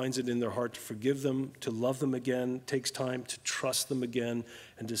God, finds it in their heart to forgive them, to love them again, takes time to trust them again,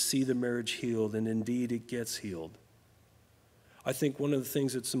 and to see the marriage healed, and indeed it gets healed. I think one of the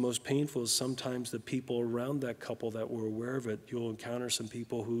things that's the most painful is sometimes the people around that couple that were aware of it. You'll encounter some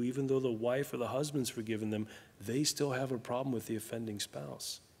people who, even though the wife or the husband's forgiven them, they still have a problem with the offending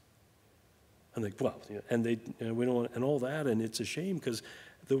spouse. And they, well, and they, we don't want, and all that, and it's a shame because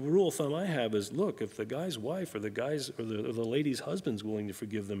the rule of thumb I have is, look, if the guy's wife or the guy's or the lady's husband's willing to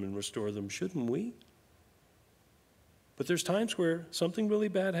forgive them and restore them, shouldn't we? But there's times where something really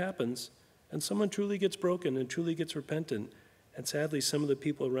bad happens, and someone truly gets broken and truly gets repentant, and sadly, some of the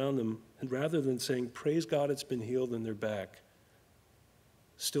people around them, and rather than saying, "Praise God, it's been healed," and they're back,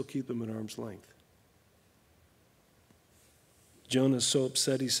 still keep them at arm's length. Jonah's so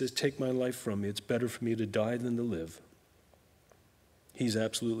upset, he says, "Take my life from me. It's better for me to die than to live." He's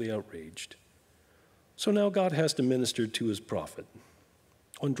absolutely outraged. So now God has to minister to his prophet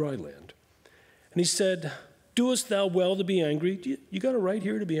on dry land. And he said, "Doest thou well to be angry?" You got a right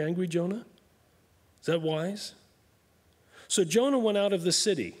here to be angry, Jonah? Is that wise? So Jonah went out of the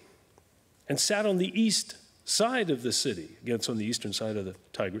city and sat on the east side of the city. Again, it's on the eastern side of the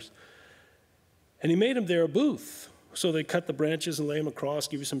Tigris. And he made him there a booth. So they cut the branches and lay them across,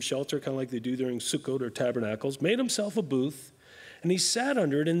 give you some shelter, kind of like they do during Sukkot or tabernacles. Made himself a booth, and he sat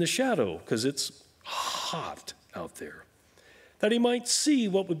under it in the shadow, because it's hot out there, that he might see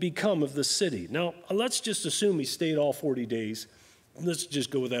what would become of the city. Now, let's just assume he stayed all 40 days. Let's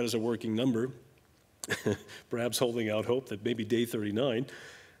just go with that as a working number, perhaps holding out hope that maybe day 39.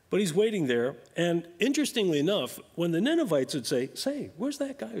 But he's waiting there. And interestingly enough, when the Ninevites would say, where's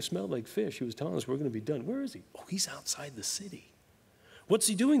that guy who smelled like fish? He was telling us we're going to be done. Where is he? Oh, he's outside the city. What's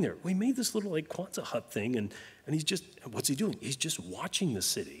he doing there? Well, he made this little like Kwanzaa hut thing, and he's just, what's he doing? He's just watching the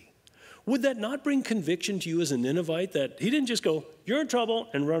city. Would that not bring conviction to you as a Ninevite that he didn't just go, you're in trouble,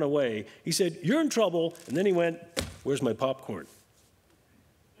 and run away? He said, you're in trouble, and then he went, where's my popcorn?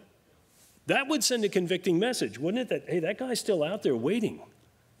 That would send a convicting message, wouldn't it? That, hey, that guy's still out there waiting.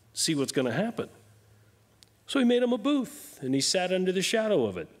 See what's going to happen. So he made him a booth, and he sat under the shadow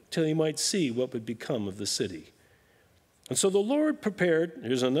of it till he might see what would become of the city. And so the Lord prepared,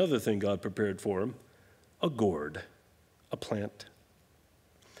 here's another thing God prepared for him, a gourd, a plant.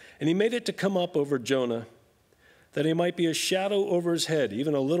 And he made it to come up over Jonah, that he might be a shadow over his head.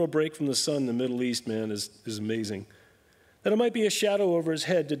 Even a little break from the sun in the Middle East, man, is amazing. That it might be a shadow over his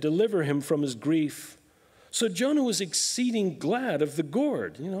head to deliver him from his grief. So Jonah was exceeding glad of the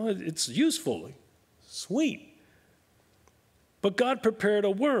gourd. You know, it's useful, sweet. But God prepared a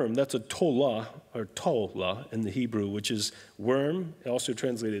worm. That's a tola, or tola in the Hebrew, which is worm, also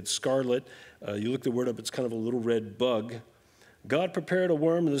translated scarlet. You look the word up, it's kind of a little red bug. God prepared a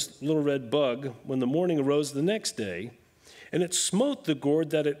worm, this little red bug, when the morning arose the next day, and it smote the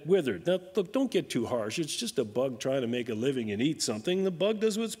gourd that it withered. Now, look, don't get too harsh. It's just a bug trying to make a living and eat something. The bug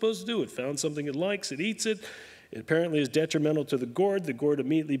does what it's supposed to do. It found something it likes, it eats it. It apparently is detrimental to the gourd. The gourd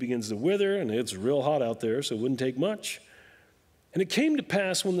immediately begins to wither, and it's real hot out there, so it wouldn't take much. And it came to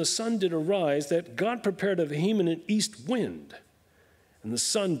pass when the sun did arise that God prepared a vehement east wind, and the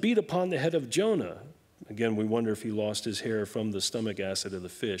sun beat upon the head of Jonah. Again, we wonder if he lost his hair from the stomach acid of the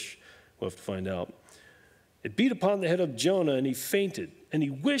fish. We'll have to find out. It beat upon the head of Jonah, and he fainted. And he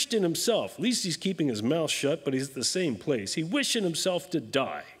wished in himself, at least he's keeping his mouth shut, but he's at the same place. He wished in himself to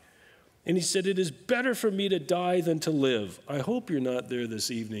die. And he said, it is better for me to die than to live. I hope you're not there this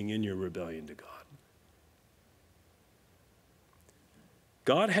evening in your rebellion to God.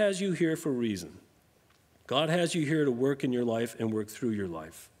 God has you here for a reason. God has you here to work in your life and work through your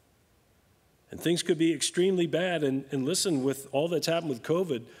life. And things could be extremely bad. And listen, with all that's happened with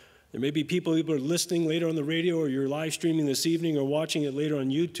COVID, there may be people who are listening later on the radio, or you're live streaming this evening, or watching it later on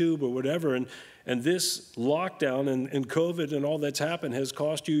YouTube or whatever. And this lockdown and COVID and all that's happened has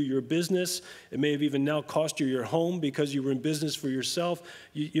cost you your business. It may have even now cost you your home because you were in business for yourself.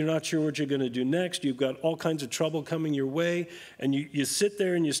 You're not sure what you're going to do next. You've got all kinds of trouble coming your way. And you sit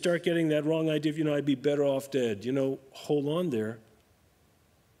there and you start getting that wrong idea of, I'd be better off dead. Hold on there.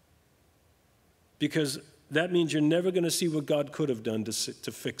 Because that means you're never going to see what God could have done to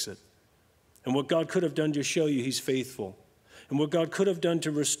fix it. And what God could have done to show you he's faithful. And what God could have done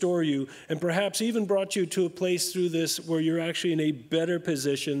to restore you, and perhaps even brought you to a place through this where you're actually in a better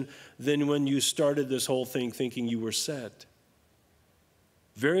position than when you started this whole thing thinking you were set.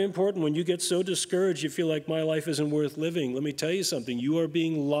 Very important, when you get so discouraged you feel like my life isn't worth living, let me tell you something. You are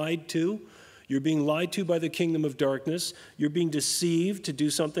being lied to. You're being lied to by the kingdom of darkness. You're being deceived to do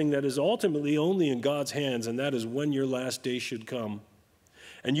something that is ultimately only in God's hands, and that is when your last day should come.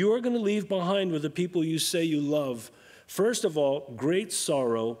 And you are going to leave behind with the people you say you love, first of all, great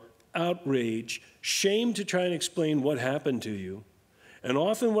sorrow, outrage, shame to try and explain what happened to you. And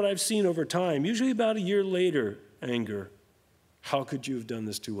often what I've seen over time, usually about a year later, anger. How could you have done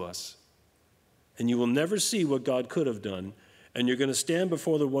this to us? And you will never see what God could have done. And you're going to stand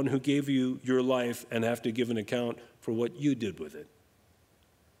before the one who gave you your life and have to give an account for what you did with it.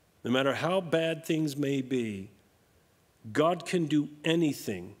 No matter how bad things may be, God can do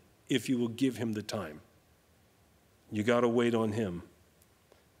anything if you will give him the time. You got to wait on him.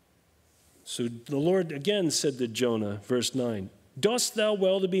 So the Lord again said to Jonah, verse 9, dost thou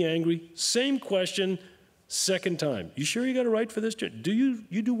well to be angry? Same question, second time. You sure you got it right for this? Do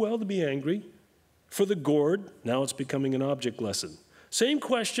you do well to be angry? For the gourd, now it's becoming an object lesson. Same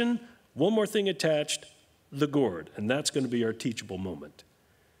question, one more thing attached, the gourd. And that's going to be our teachable moment.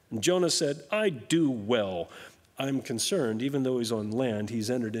 And Jonah said, I do well. I'm concerned, even though he's on land, he's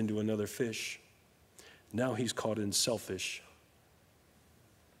entered into another fish. Now he's caught in selfish.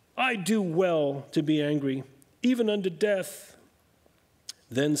 I do well to be angry, even unto death.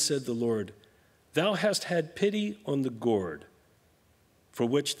 Then said the Lord, thou hast had pity on the gourd, for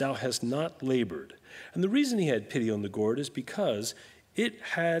which thou hast not labored. And the reason he had pity on the gourd is because it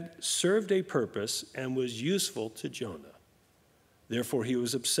had served a purpose and was useful to Jonah. Therefore, he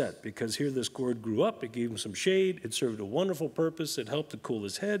was upset because here this gourd grew up. It gave him some shade. It served a wonderful purpose. It helped to cool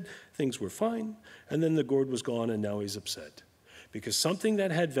his head. Things were fine. And then the gourd was gone, and now he's upset because something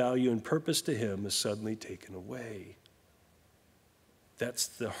that had value and purpose to him is suddenly taken away. That's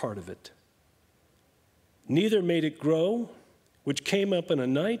the heart of it. Neither made it grow, which came up in a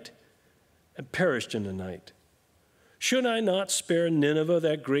night and perished in a night. Should I not spare Nineveh,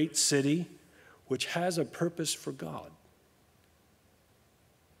 that great city, which has a purpose for God?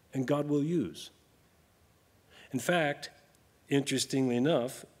 And God will use. In fact, interestingly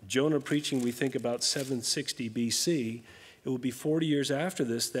enough, Jonah preaching, we think about 760 BC. It will be 40 years after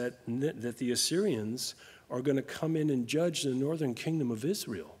this that the Assyrians are going to come in and judge the northern kingdom of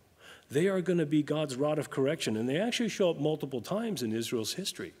Israel. They are going to be God's rod of correction, and they actually show up multiple times in Israel's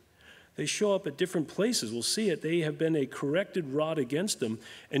history. They show up at different places. We'll see it. They have been a corrected rod against them.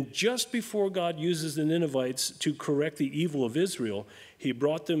 And just before God uses the Ninevites to correct the evil of Israel, he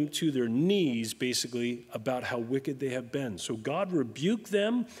brought them to their knees, basically, about how wicked they have been. So God rebuked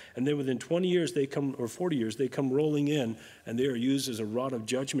them, and then within 20 years, or 40 years, they come rolling in, and they are used as a rod of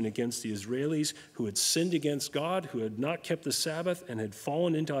judgment against the Israelis who had sinned against God, who had not kept the Sabbath, and had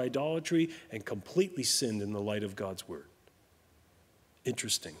fallen into idolatry and completely sinned in the light of God's word.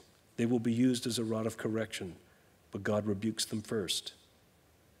 Interesting. They will be used as a rod of correction, but God rebukes them first.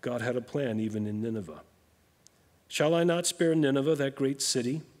 God had a plan even in Nineveh. Shall I not spare Nineveh, that great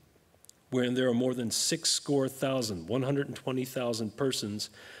city, wherein there are more than 120,000 persons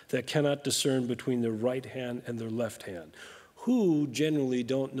that cannot discern between their right hand and their left hand? Who generally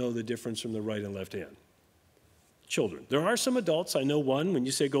don't know the difference from the right and left hand? Children. There are some adults. I know one, when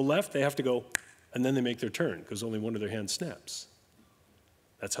you say go left, they have to go, and then they make their turn because only one of their hands snaps.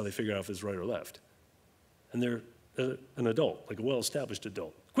 That's how they figure out if it's right or left. And they're an adult, like a well-established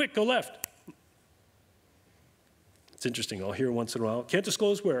adult. Quick, go left. It's interesting. I'll hear once in a while. Can't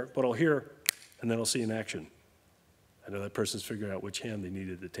disclose where, but I'll hear, and then I'll see in action. I know that person's figured out which hand they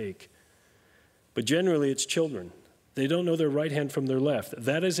needed to take. But generally, it's children. They don't know their right hand from their left.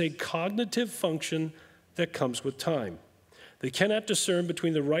 That is a cognitive function that comes with time. They cannot discern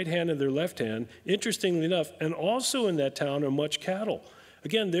between the right hand and their left hand, interestingly enough, and also in that town are much cattle.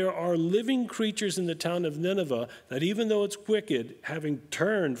 Again, there are living creatures in the town of Nineveh that even though it's wicked, having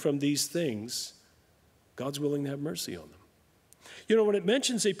turned from these things, God's willing to have mercy on them. You know, when it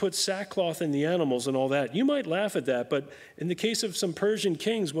mentions they put sackcloth in the animals and all that, you might laugh at that, but in the case of some Persian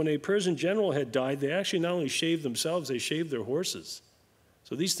kings, when a Persian general had died, they actually not only shaved themselves, they shaved their horses.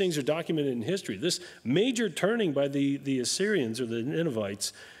 So these things are documented in history. This major turning by the Assyrians or the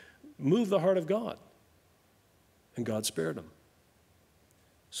Ninevites moved the heart of God, and God spared them.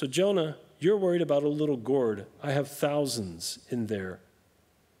 So Jonah, you're worried about a little gourd. I have thousands in there.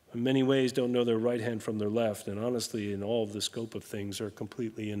 In many ways, don't know their right hand from their left, and honestly, in all of the scope of things, are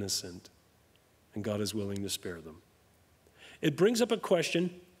completely innocent, and God is willing to spare them. It brings up a question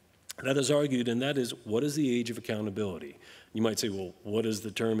that is argued, and that is, what is the age of accountability? You might say, well, what does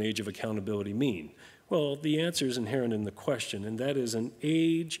the term age of accountability mean? Well, the answer is inherent in the question, and that is an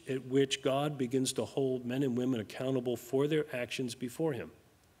age at which God begins to hold men and women accountable for their actions before him.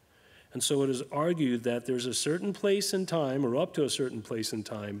 And so it is argued that there's a certain place in time, or up to a certain place in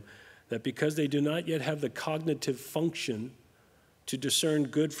time, that because they do not yet have the cognitive function to discern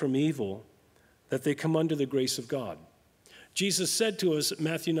good from evil, that they come under the grace of God. Jesus said to us,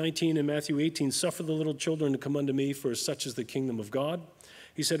 Matthew 19 and Matthew 18, suffer the little children to come unto me, for such is the kingdom of God.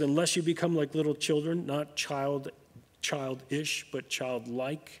 He said, unless you become like little children, not childish, but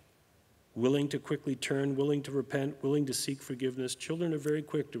childlike, willing to quickly turn, willing to repent, willing to seek forgiveness. Children are very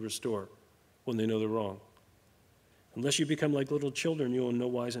quick to restore when they know they're wrong. Unless you become like little children, you will in no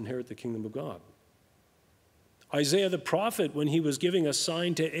wise inherit the kingdom of God. Isaiah the prophet, when he was giving a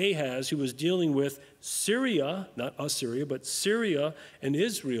sign to Ahaz, who was dealing with Syria, not Assyria, but Syria and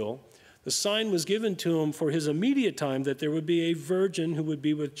Israel, the sign was given to him for his immediate time that there would be a virgin who would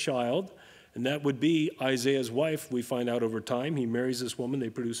be with child. And that would be Isaiah's wife. We find out over time. He marries this woman. They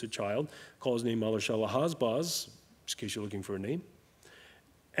produce a child. Call his name Maher-shalal-Haz-Baz, just in case you're looking for a name.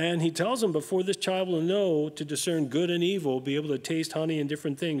 And he tells him, before this child will know to discern good and evil, be able to taste honey and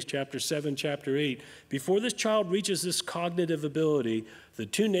different things, chapter 7, chapter 8, before this child reaches this cognitive ability, the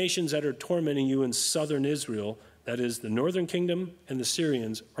two nations that are tormenting you in southern Israel, that is, the northern kingdom and the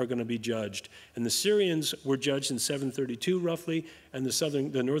Syrians, are going to be judged. And the Syrians were judged in 732, roughly, and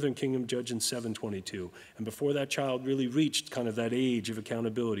the northern kingdom judged in 722. And before that child really reached kind of that age of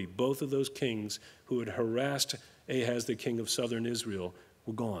accountability, both of those kings who had harassed Ahaz, the king of southern Israel,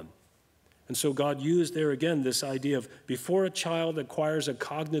 were gone. And so God used there again this idea of before a child acquires a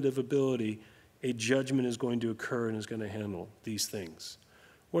cognitive ability, a judgment is going to occur and is going to handle these things.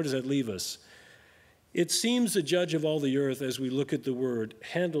 Where does that leave us? It seems the judge of all the earth, as we look at the word,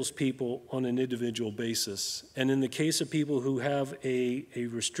 handles people on an individual basis. And in the case of people who have a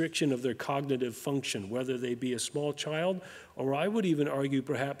restriction of their cognitive function, whether they be a small child, or I would even argue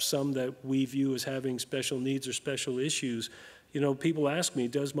perhaps some that we view as having special needs or special issues, People ask me,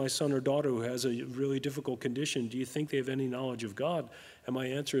 does my son or daughter who has a really difficult condition, do you think they have any knowledge of God? And my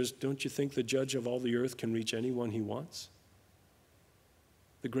answer is, don't you think the judge of all the earth can reach anyone he wants?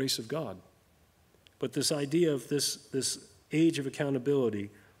 The grace of God. But this idea of this age of accountability,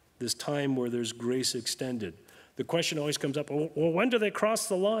 this time where there's grace extended, the question always comes up, well, when do they cross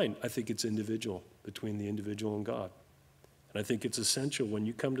the line? I think it's individual, between the individual and God. And I think it's essential when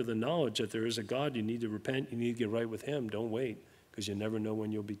you come to the knowledge that there is a God, you need to repent, you need to get right with him. Don't wait, because you never know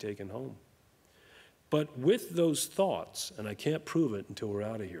when you'll be taken home. But with those thoughts, and I can't prove it until we're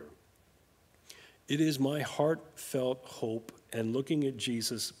out of here, it is my heartfelt hope, and looking at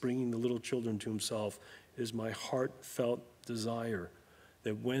Jesus bringing the little children to himself is my heartfelt desire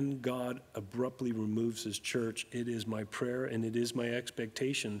that when God abruptly removes his church, it is my prayer and it is my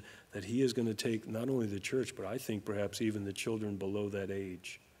expectation that he is going to take not only the church, but I think perhaps even the children below that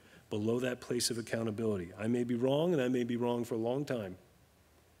age, below that place of accountability. I may be wrong, and I may be wrong for a long time,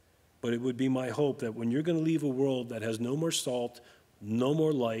 but it would be my hope that when you're going to leave a world that has no more salt, no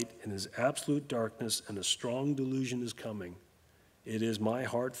more light, and is absolute darkness, and a strong delusion is coming, it is my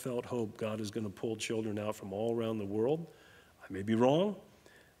heartfelt hope God is going to pull children out from all around the world. I may be wrong,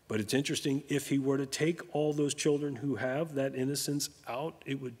 but it's interesting, if he were to take all those children who have that innocence out,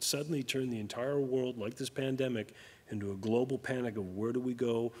 it would suddenly turn the entire world, like this pandemic, into a global panic of where do we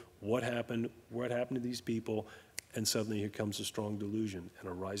go, what happened to these people, and suddenly here comes a strong delusion and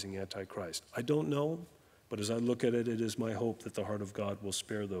a rising antichrist. I don't know, but as I look at it, it is my hope that the heart of God will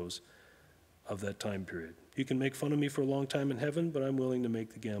spare those of that time period. You can make fun of me for a long time in heaven, but I'm willing to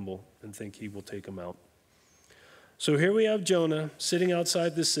make the gamble and think he will take them out. So here we have Jonah sitting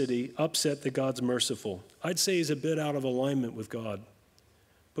outside the city, upset that God's merciful. I'd say he's a bit out of alignment with God,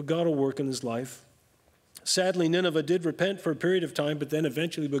 but God will work in his life. Sadly, Nineveh did repent for a period of time, but then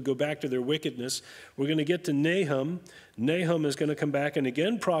eventually would go back to their wickedness. We're going to get to Nahum. Nahum is going to come back and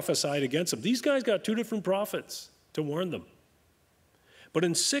again prophesied against them. These guys got two different prophets to warn them. But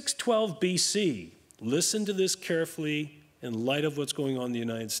in 612 BC, listen to this carefully in light of what's going on in the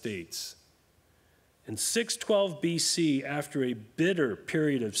United States. In 612 BC, after a bitter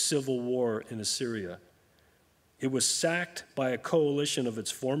period of civil war in Assyria, it was sacked by a coalition of its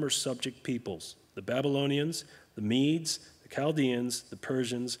former subject peoples, the Babylonians, the Medes, the Chaldeans, the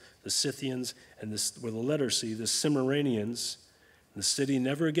Persians, the Scythians, and with a letter C, the Cimmerians. The city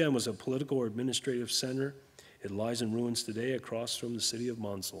never again was a political or administrative center. It lies in ruins today across from the city of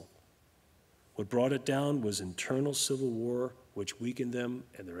Mosul. What brought it down was internal civil war, which weakened them,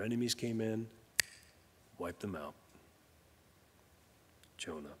 and their enemies came in, wiped them out.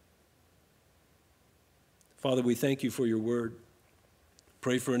 Jonah. Father, we thank you for your word.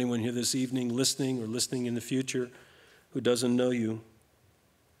 Pray for anyone here this evening listening or listening in the future who doesn't know you.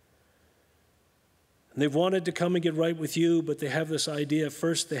 And they've wanted to come and get right with you, but they have this idea,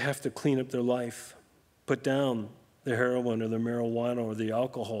 first they have to clean up their life, put down the heroin or the marijuana or the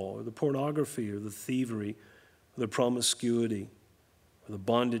alcohol or the pornography or the thievery or the promiscuity or the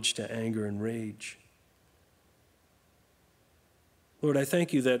bondage to anger and rage. Lord, I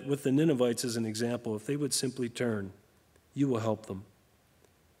thank you that with the Ninevites as an example, if they would simply turn, you will help them.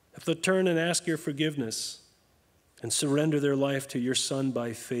 If they'll turn and ask your forgiveness and surrender their life to your Son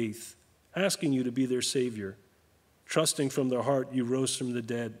by faith, asking you to be their Savior, trusting from their heart you rose from the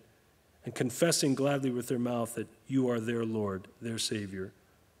dead, and confessing gladly with their mouth that you are their Lord, their Savior,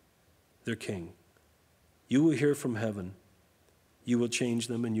 their King, you will hear from heaven. You will change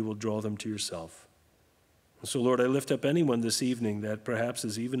them and you will draw them to yourself. And so, Lord, I lift up anyone this evening that perhaps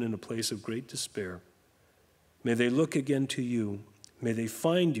is even in a place of great despair. May they look again to you. May they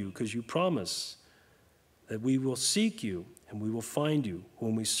find you, because you promise that we will seek you and we will find you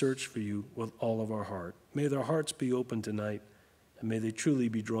when we search for you with all of our heart. May their hearts be open tonight, and may they truly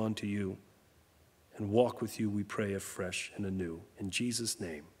be drawn to you and walk with you, we pray, afresh and anew. In Jesus'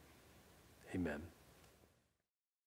 name, amen.